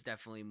there's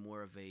definitely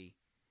more of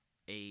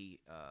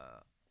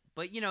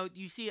but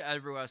you see it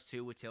everywhere else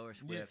too with Taylor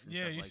Swift and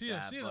stuff like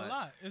that. See it a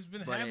lot. It's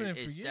been happening for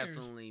years. It's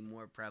definitely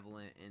more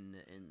prevalent in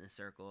the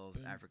circle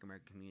of African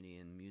American community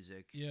and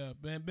music. Yeah,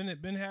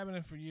 been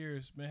happening for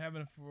years. Been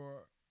happening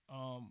for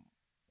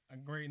a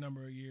great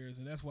number of years,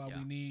 and that's why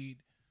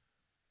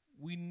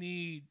we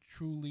need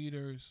true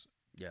leaders.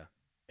 Yeah.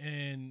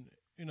 And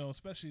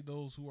especially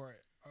those who are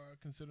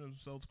consider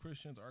themselves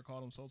Christians or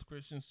call themselves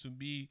Christians to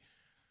be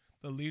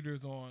the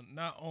leaders on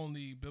not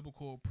only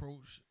biblical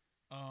approach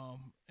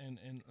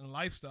and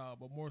lifestyle,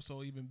 but more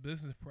so even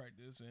business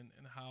practice and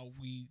how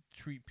we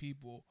treat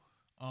people,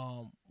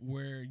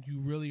 where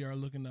you really are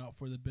looking out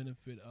for the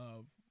benefit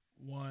of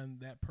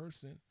that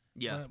person.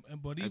 Yeah.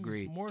 But even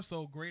Agreed. more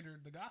so greater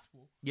the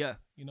gospel. Yeah.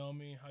 You know what I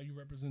mean? How you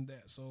represent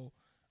that. So,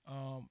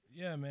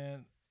 yeah,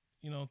 man,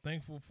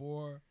 thankful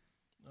for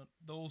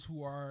those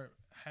who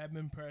have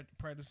been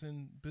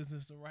practicing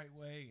business the right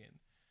way,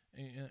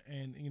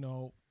 and you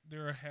know,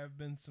 there have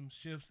been some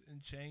shifts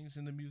and change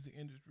in the music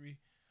industry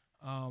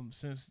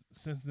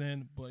since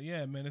then. But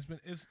yeah, man,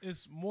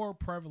 it's more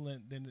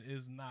prevalent than it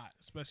is not,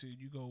 especially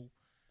if you go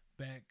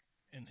back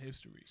in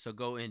history. So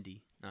go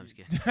indie. No, I'm just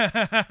kidding.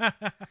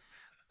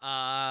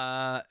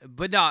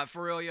 But no,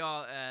 for real,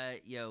 y'all.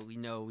 We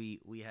know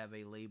we have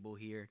a label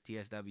here,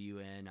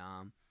 TSW, and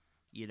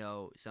you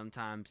know,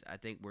 sometimes I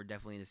think we're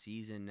definitely in a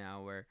season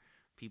now where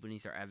people need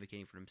to start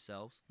advocating for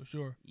themselves. For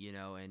sure. You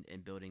know,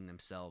 and building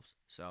themselves.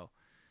 So,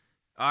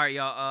 all right,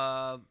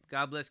 y'all.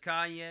 God bless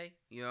Kanye.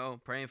 You know,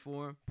 praying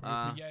for him. Pray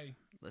for Ye.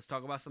 Let's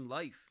talk about some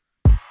life.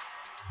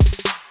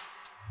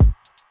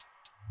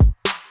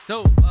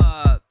 So,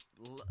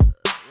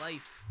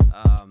 life.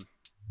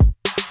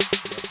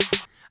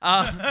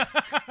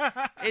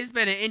 It's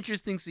been an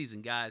interesting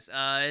season, guys.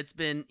 It's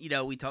been, you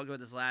know, we talked about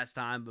this last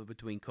time, but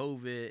between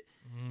COVID,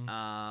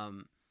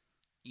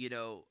 you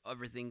know,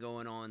 everything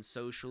going on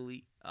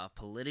socially,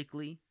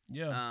 politically,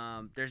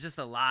 there's just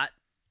a lot.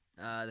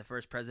 The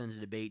first presidential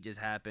debate just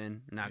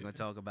happened. I'm not going to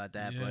talk about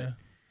that, but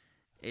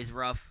it's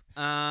rough.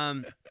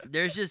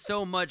 There's just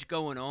so much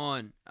going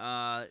on.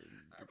 The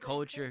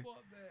culture.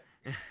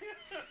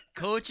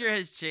 Culture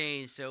has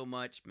changed so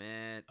much,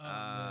 man.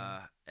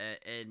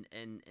 And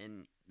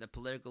the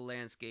political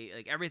landscape,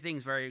 like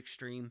everything's very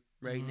extreme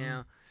right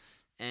now.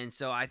 And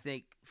so I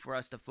think for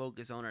us to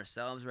focus on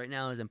ourselves right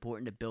now is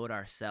important to build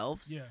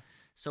ourselves. Yeah.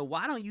 So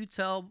why don't you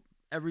tell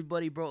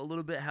everybody, bro, a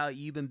little bit how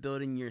you've been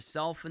building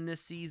yourself in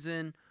this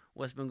season,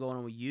 what's been going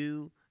on with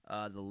you,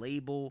 the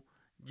label.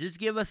 Just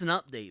give us an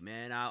update,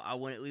 man.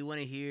 We want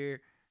to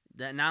hear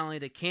that, not only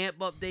the camp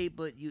update,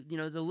 but you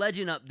know, the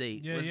legend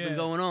update. What's been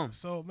going on?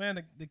 So,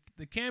 man,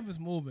 the camp is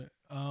moving.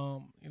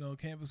 You know,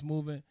 camp is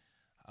moving.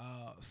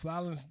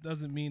 Silence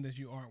doesn't mean that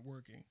you aren't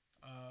working.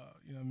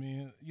 You know what I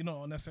mean? You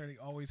don't necessarily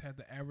always have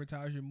to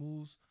advertise your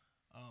moves.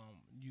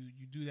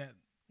 You do that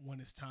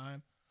when it's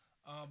time.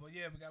 But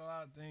yeah, we got a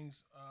lot of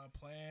things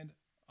planned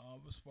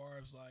as far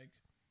as, like,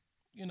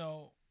 you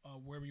know,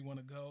 where we want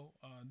to go.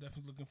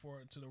 Definitely looking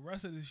forward to the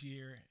rest of this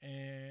year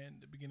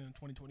and the beginning of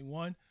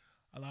 2021.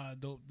 A lot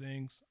of dope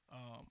things.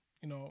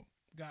 You know,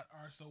 got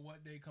our So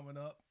What Day coming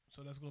up,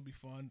 so that's gonna be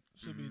fun.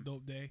 Should be a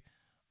dope day.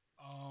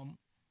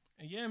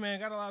 And yeah, man,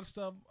 got a lot of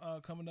stuff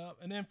coming up.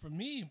 And then for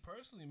me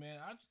personally, man,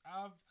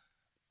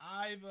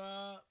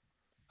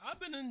 I've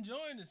been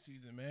enjoying this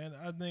season, man.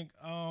 I think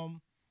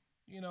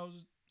you know,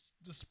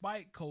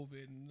 despite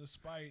COVID and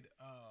despite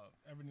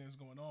everything that's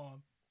going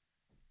on,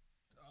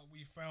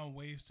 we found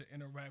ways to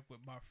interact with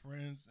my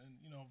friends and,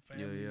 you know,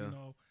 family, you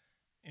know,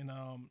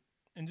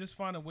 and just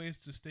finding ways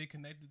to stay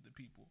connected to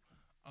people,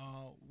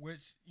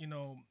 which, you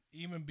know,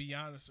 even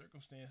beyond the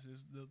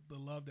circumstances, the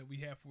love that we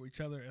have for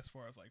each other as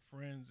far as like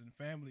friends and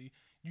family,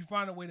 you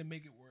find a way to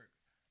make it work.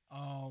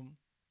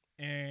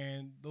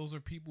 And those are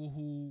people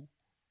who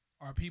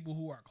are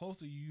close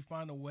to you. You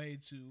find a way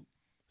to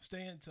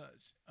stay in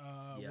touch,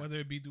 whether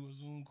it be through a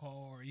Zoom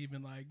call or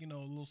even, like, you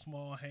know, a little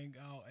small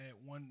hangout at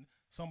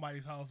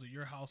somebody's house or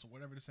your house or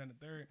whatever, this and the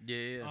third.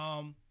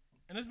 Yeah.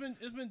 And it's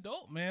been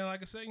dope, man.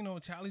 Like I said, you know,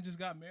 Charlie just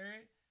got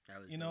married.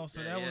 You know,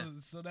 so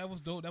that was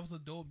dope. That was a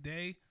dope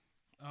day.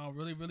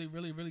 Really, really,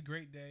 really, really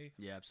great day.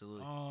 Yeah,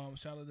 absolutely.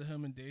 Shout out to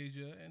him and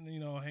Deja, and, you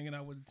know, hanging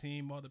out with the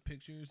team, all the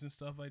pictures and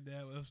stuff like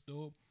that. That was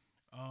dope.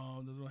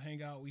 The little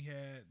hangout we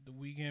had the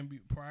weekend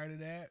prior to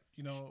that,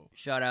 you know.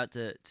 Shout out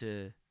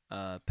to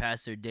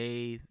Pastor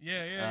Dave,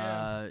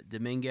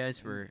 Dominguez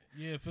for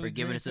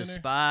giving us a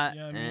spot,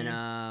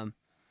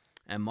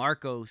 and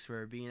Marcos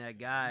for being that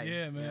guy.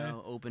 Yeah, man. You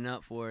know, open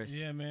up for us.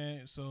 Yeah,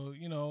 man. So,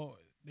 you know,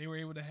 they were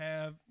able to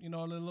have, you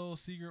know, a little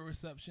secret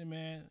reception,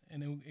 man,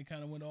 and it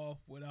kind of went off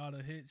without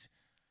a hitch.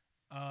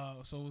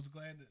 So I was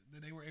glad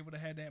that they were able to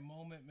have that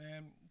moment,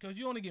 man, because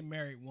you only get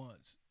married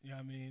once. You know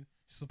what I mean? You're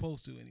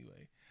supposed to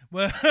anyway.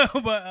 But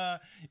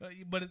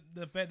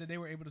the fact that they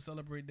were able to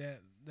celebrate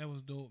that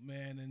was dope,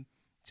 man. And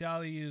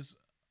Charlie is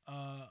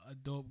a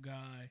dope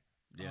guy.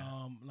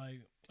 Yeah.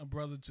 Like a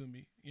brother to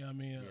me. You know what I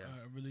mean?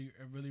 Yeah. A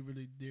really,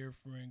 really dear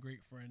friend,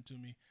 great friend to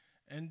me.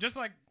 And just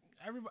like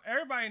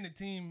everybody in the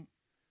team,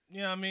 you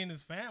know what I mean,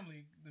 is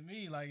family to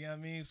me. Like, you know what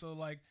I mean? So,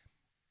 like,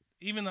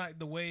 even like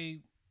the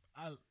way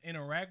I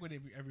interact with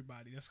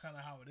everybody, that's kind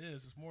of how it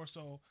is. It's more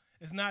so,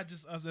 it's not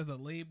just us as a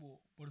label,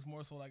 but it's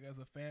more so like as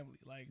a family.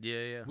 Like,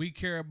 we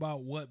care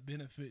about what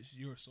benefits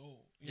your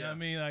soul. You know what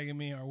I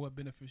mean? Or what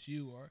benefits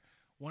you, or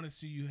want to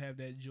see you have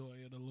that joy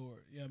of the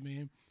Lord. You know what I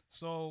mean?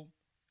 So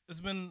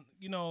it's been,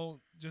 you know,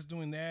 just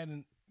doing that,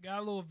 and got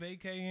a little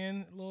vacay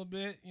in a little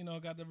bit, you know,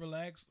 got to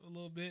relax a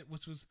little bit,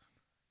 which was,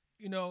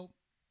 you know,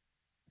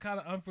 kind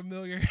of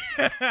unfamiliar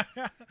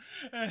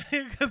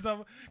because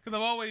I'm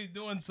always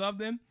doing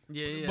something.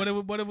 Yeah. But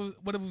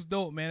it was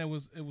dope, man. It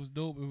was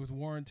dope. It was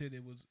warranted.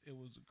 It was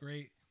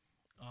great.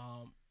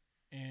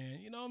 And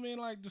you know what I mean,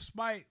 like,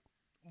 despite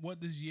what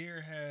this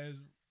year has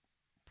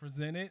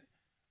presented,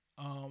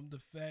 the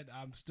fact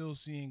I'm still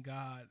seeing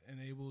God and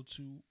able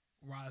to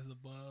rise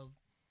above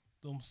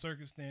those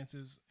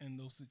circumstances and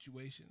those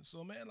situations.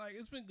 So man, like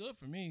it's been good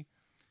for me.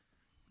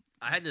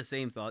 I had the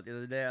same thought the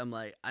other day. I'm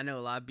like, I know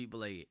a lot of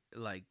people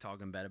like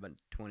talking bad about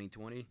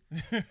 2020,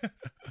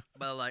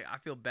 but like I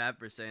feel bad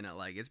for saying it.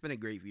 Like it's been a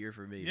great year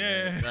for me.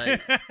 Yeah. Man.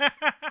 Like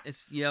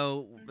it's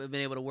I've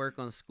been able to work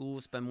on school,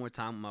 spend more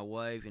time with my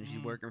wife, and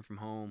she's working from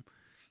home.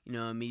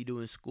 Me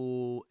doing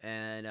school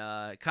and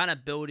kind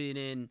of building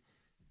in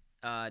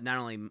not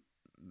only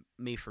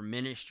me for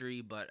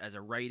ministry, but as a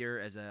writer,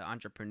 as an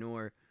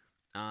entrepreneur.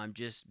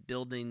 Just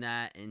building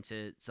that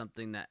into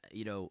something that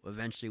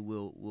eventually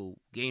will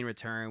gain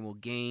return, will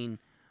gain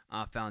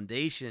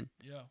foundation.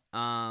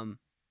 Yeah.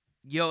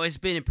 It's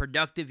been a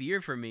productive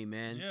year for me,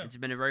 man. Yeah. It's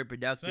been a very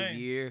productive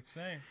year.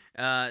 Same.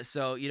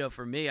 So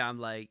for me, I'm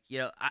like,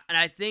 and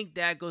I think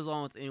that goes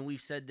along with, and we've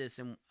said this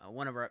in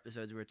one of our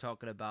episodes. We were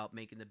talking about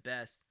making the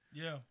best.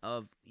 Yeah.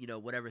 Of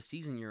whatever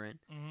season you're in,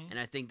 Mm-hmm. and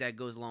I think that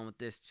goes along with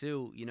this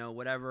too.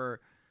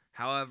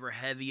 However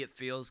heavy it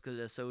feels because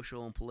of the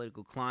social and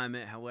political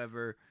climate,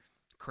 however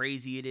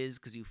crazy it is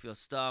because you feel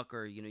stuck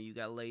or, you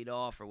got laid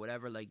off or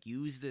whatever, like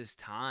use this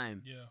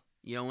time,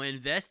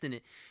 invest in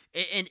it.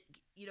 And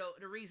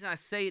the reason I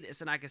say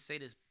this, and I can say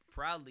this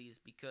proudly, is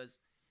because,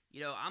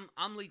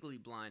 I'm legally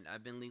blind.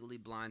 I've been legally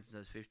blind since I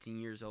was 15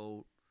 years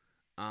old.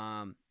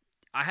 I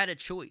had a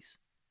choice.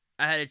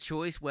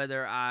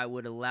 Whether I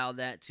would allow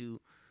that to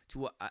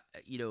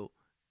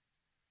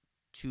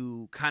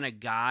kind of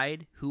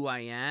guide who I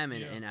am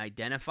and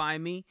identify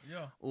me,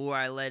 or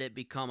I let it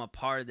become a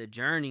part of the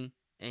journey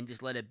and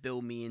just let it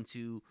build me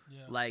into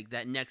like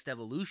that next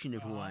evolution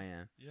of who I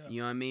am. You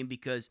know what I mean?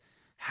 Because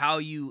how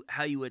you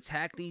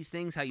attack these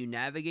things, how you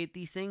navigate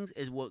these things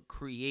is what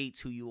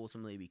creates who you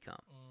ultimately become.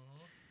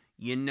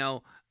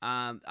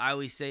 I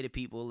always say to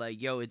people like,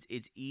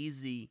 it's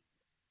easy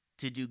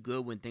to do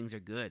good when things are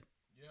good.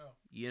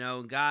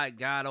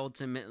 God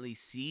ultimately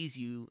sees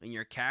you and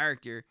your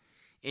character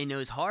in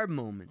those hard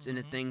moments, in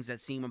the things that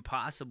seem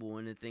impossible,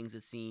 and the things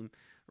that seem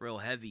real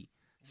heavy.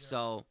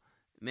 So,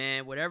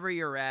 man, whatever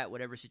you're at,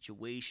 whatever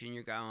situation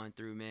you're going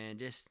through, man,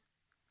 just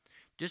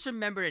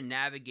remember to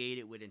navigate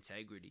it with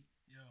integrity.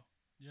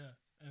 Yeah.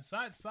 And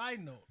side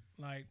note,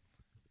 like,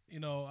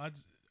 I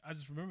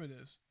just remember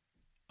this.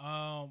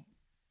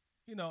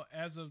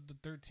 As of the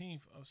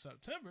 13th of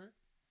September,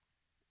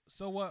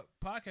 So What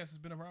podcast has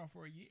been around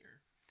for a year.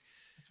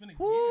 It's been a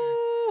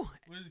year,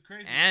 which is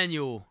crazy.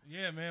 Annual.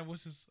 Yeah, man.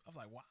 Which is, I was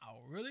like,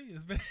 wow, really?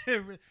 It's been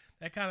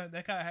that kind of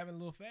happened a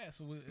little fast.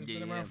 So it's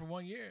been around for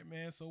 1 year,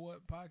 man. So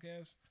What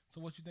podcast?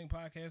 So What You Think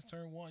podcast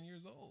turned 1 year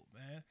old,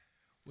 man,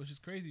 which is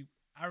crazy.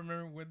 I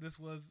remember when this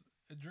was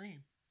a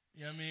dream,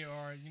 you know what I mean,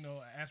 or an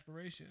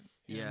aspiration.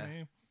 You know what I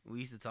mean? We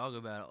used to talk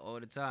about it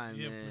all the time.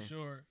 Yeah, man. for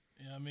sure.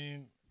 You know what I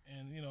mean,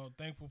 and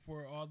thankful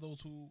for all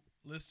those who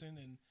listen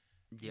and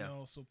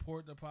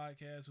support the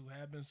podcast, who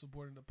have been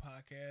supporting the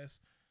podcast.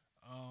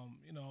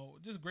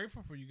 Just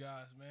grateful for you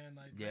guys, man.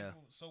 Like,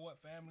 thankful. So What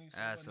family? So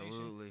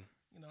Absolutely.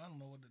 What nation. I don't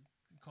know what to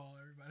call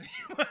everybody,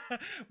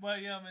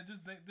 but yeah, man.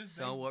 Just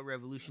So What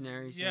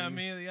revolutionaries? Yeah, I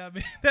mean, yeah,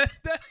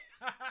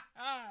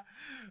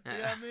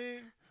 I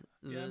mean,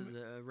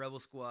 the Rebel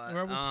Squad.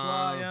 Rebel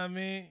Squad.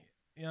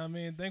 Yeah, I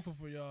mean, thankful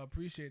for y'all.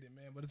 Appreciate it,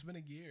 man. But it's been a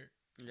year.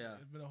 Yeah,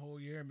 it's been a whole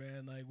year,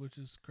 man. Like, which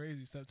is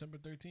crazy. September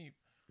 13th.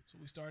 So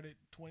we started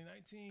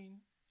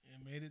 2019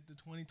 and made it to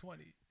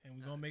 2020, and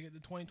we're gonna make it to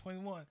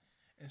 2021.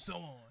 And so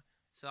on.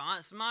 So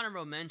some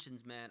honorable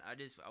mentions, man. I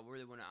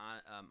really want to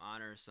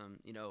honor some.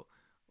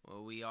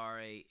 We are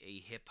a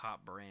hip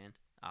hop brand,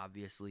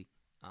 obviously,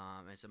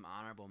 and some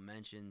honorable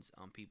mentions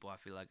on people I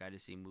feel like I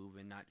just see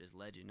moving, not just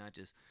Legend, not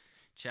just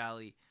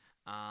Charlie.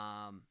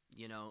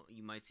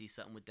 You might see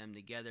something with them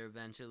together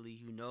eventually.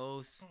 Who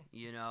knows?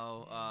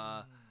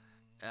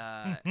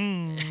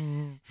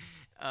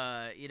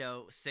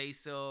 Say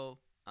So.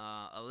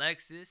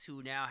 Alexis,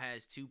 who now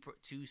has two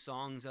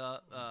songs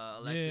up.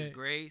 Alexis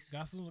Grace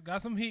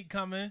got some heat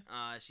coming.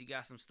 She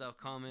got some stuff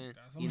coming.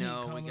 We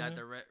got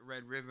the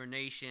Red River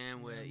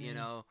Nation with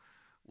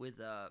with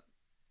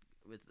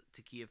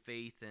Takia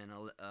Faith and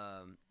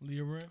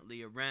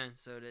Leah Wren.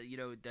 So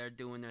that they're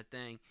doing their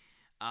thing.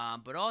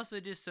 But also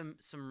just some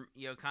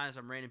kind of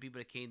some random people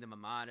that came to my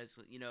mind. It's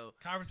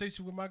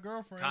conversation with my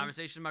girlfriend.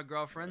 Conversation with my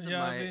girlfriends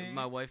and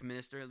my wife,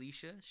 Minister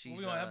Alicia.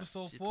 She's on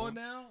episode 4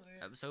 now.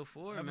 Episode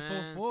 4, man.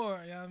 Episode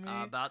 4.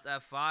 Yeah, about to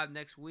have 5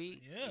 next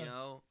week.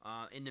 Yeah.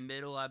 In the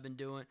middle, I've been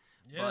doing.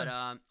 Yeah. But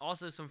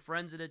also some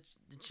friends of the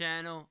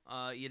channel.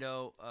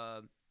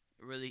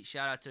 Really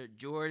shout out to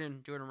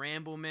Jordan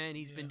Ramble, man.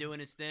 He's been doing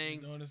his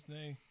thing.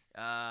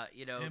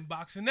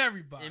 Inboxing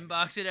everybody.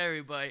 Inbox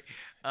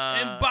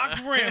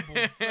Ramble.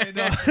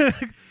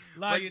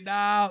 Like it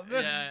now.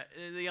 Yeah,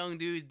 the young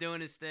dude's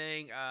doing his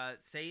thing.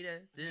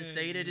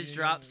 Seda just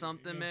dropped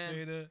something,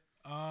 man?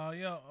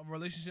 Seda.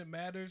 Relationship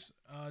Matters.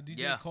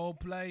 DJ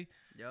Coldplay.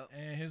 Yep.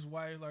 And his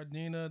wife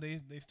Lardina.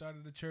 They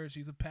started a church.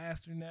 He's a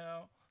pastor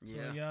now. So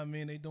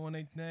they doing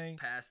their thing.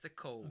 Pastor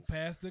Cole.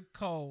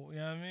 You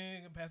know what I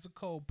mean? Pastor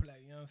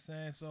Coldplay. You know what I'm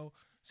saying? So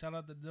shout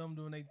out to them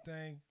doing their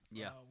thing.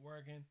 Yeah.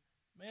 Working.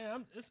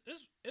 Man, it's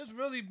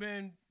really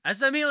been.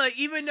 That's what I mean. Like,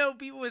 even though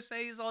people would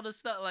say it's all the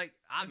stuff, like,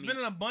 It's been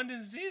an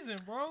abundant season,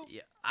 bro.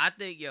 Yeah, I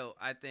think,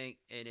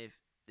 and if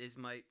this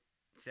might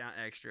sound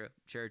extra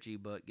churchy,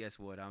 but guess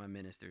what? I'm a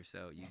minister,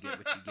 so you get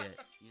what you get,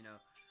 you know.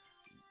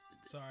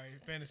 Sorry,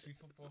 fantasy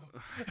football.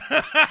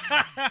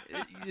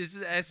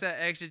 That's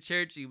extra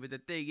churchy, but the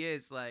thing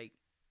is, like,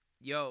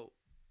 yo,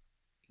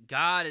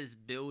 God is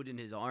building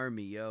his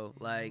army, yo.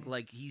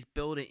 Like he's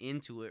building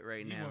into it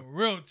right now.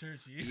 Real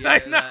churchy. Yeah,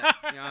 like, you know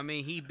what I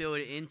mean? He built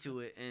it into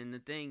it. And the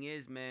thing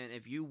is, man,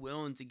 if you're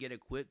willing to get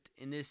equipped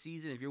in this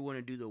season, if you're willing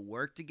to do the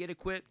work to get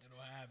equipped,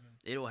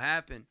 it'll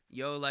happen.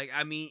 Yo, like,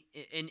 I mean,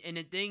 and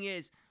the thing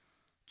is,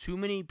 too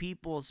many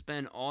people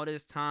spend all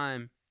this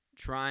time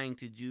trying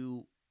to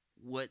do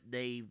what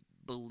they've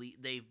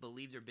believed they've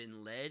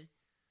been led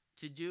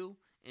to do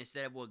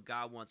instead of what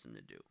God wants them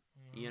to do.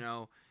 You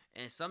know?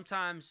 And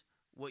sometimes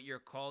what you're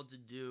called to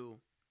do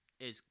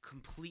is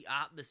complete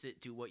opposite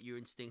to what you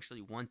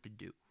instinctually want to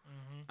do.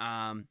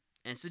 And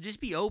so just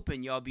be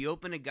open, y'all. Be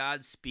open to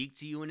God speak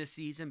to you in a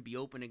season. Be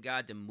open to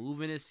God to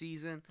move in a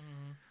season.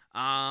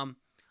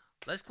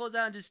 Let's close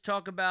out and just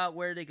talk about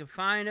where they can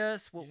find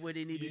us. What would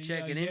they need to be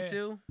checking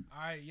into?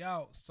 All right,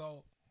 yo.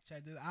 So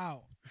check this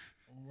out.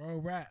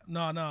 Road rap.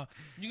 No.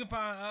 You can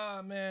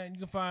find you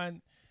can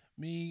find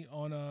me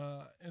on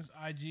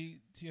IG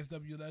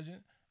TSW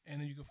Legend. And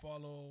then you can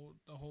follow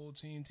the whole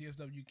team,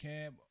 TSW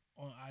Camp,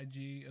 on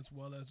IG, as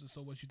well as the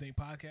So What You Think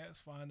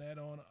podcast. Find that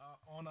on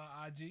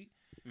our IG.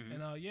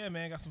 And, yeah,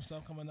 man, got some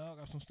stuff coming out.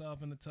 Got some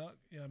stuff in the tuck.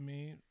 You know what I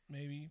mean?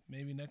 Maybe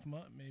next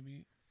month.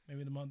 Maybe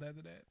the month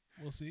after that.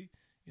 We'll see.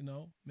 You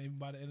know, maybe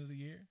by the end of the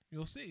year.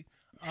 You'll see.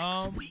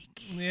 Next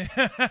week. Yeah.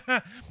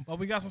 But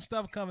we got some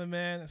stuff coming,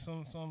 man.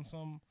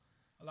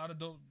 A lot of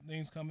dope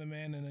things coming,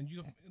 man. And then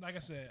you, like I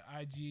said,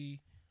 IG,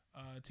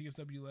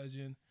 TSW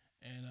Legend,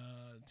 and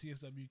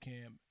TSW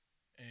Camp,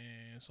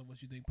 and So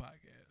What You Think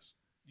podcast.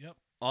 Yep.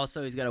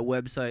 Also, he's got a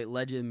website,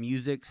 Legend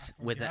Musics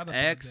with an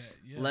X.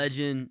 Yeah.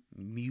 Legend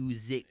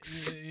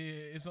Musics.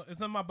 Yeah.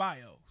 It's in my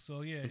bio.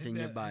 So yeah, it's in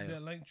your bio.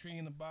 That link tree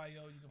in the bio.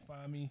 You can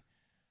find me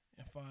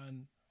and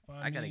find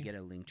I gotta get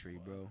a link tree,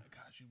 bro. I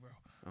got you, bro.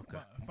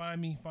 Okay.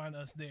 Find me, find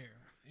us there.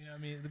 You know what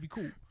I mean? It'll be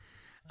cool.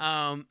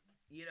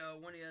 You know,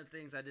 one of the other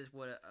things I just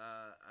want to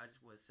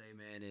say,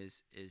 man,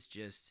 is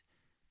just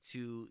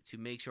to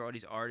make sure all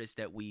these artists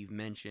that we've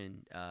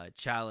mentioned,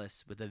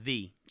 Chalice with a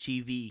V,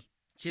 Chiv,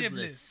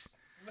 Chivless,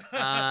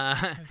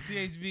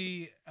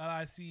 CHVLICE.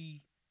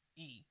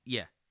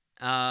 Yeah,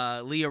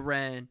 Leah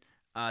Ren,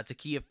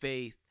 Takia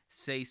Faith,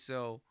 Say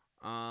So.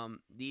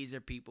 These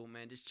are people,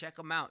 man. Just check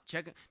them out.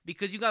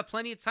 Because you got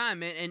plenty of time,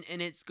 man,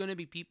 and it's gonna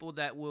be people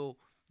that will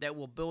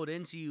build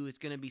into you. It's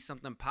gonna be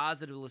something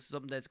positive,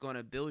 something that's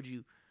gonna build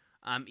you.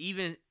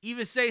 Even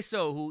Say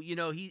So, who, you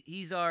know,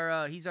 he's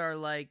our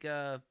like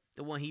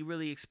the one, he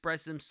really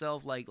expressed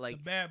himself like the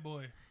bad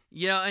boy.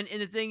 You know, and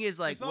the thing is,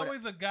 like, there's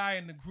always a guy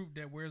in the group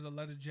that wears a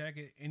leather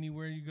jacket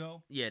anywhere you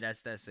go. Yeah,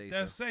 that's Say So.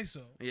 That's Say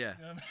So. Yeah.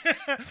 You know what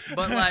I mean?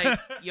 But like,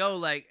 yo,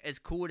 like, it's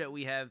cool that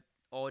we have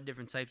all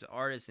different types of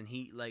artists, and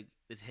he, like,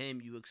 with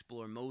him, you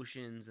explore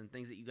emotions and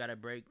things that you gotta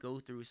go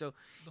through. So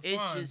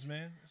it's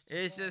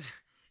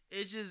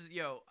just,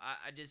 yo,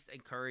 I just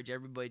encourage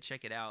everybody to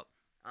check it out.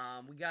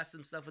 We got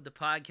some stuff with the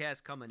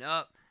podcast coming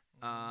up.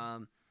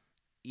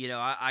 You know,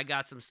 I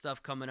got some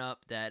stuff coming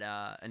up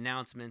that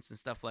announcements and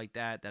stuff like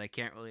that I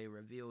can't really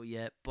reveal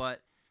yet,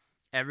 but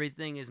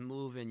everything is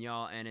moving,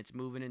 y'all, and it's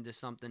moving into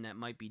something that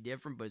might be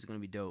different, but it's gonna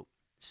be dope.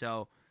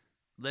 So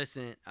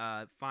listen,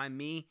 find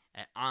me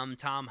at I'm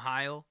Tom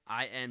Heil,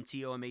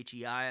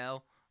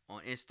 IMTOMHEIL,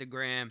 on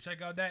Instagram.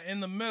 Check out that In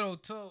the Middle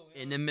too.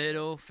 In the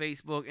Middle,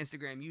 Facebook,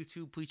 Instagram,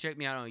 YouTube. Please check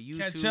me out on YouTube.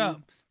 Catch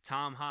up.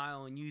 Tom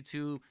Heil on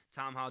YouTube.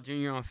 Tom Heil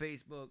Jr. on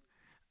Facebook.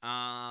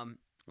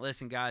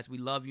 Listen, guys, we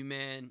love you,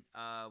 man.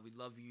 We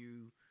love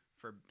you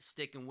for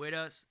sticking with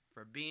us,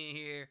 for being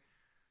here.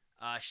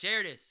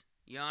 Share this.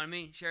 You know what I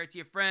mean? Share it to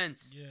your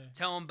friends. Yeah.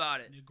 Tell them about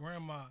it. Your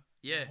grandma.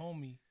 Yeah. Your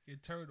homie. Your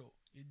turtle.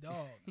 Your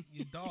dog.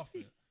 Your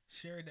dolphin.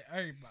 Share it to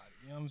everybody.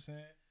 You know what I'm saying?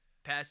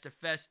 Pastor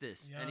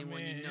Festus. You know anyone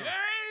you know.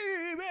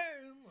 Hey,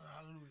 man.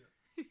 Hallelujah.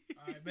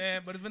 All right,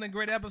 man. But it's been a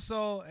great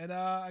episode, and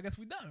I guess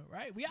we done,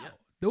 right? We out.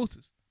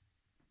 Deuces.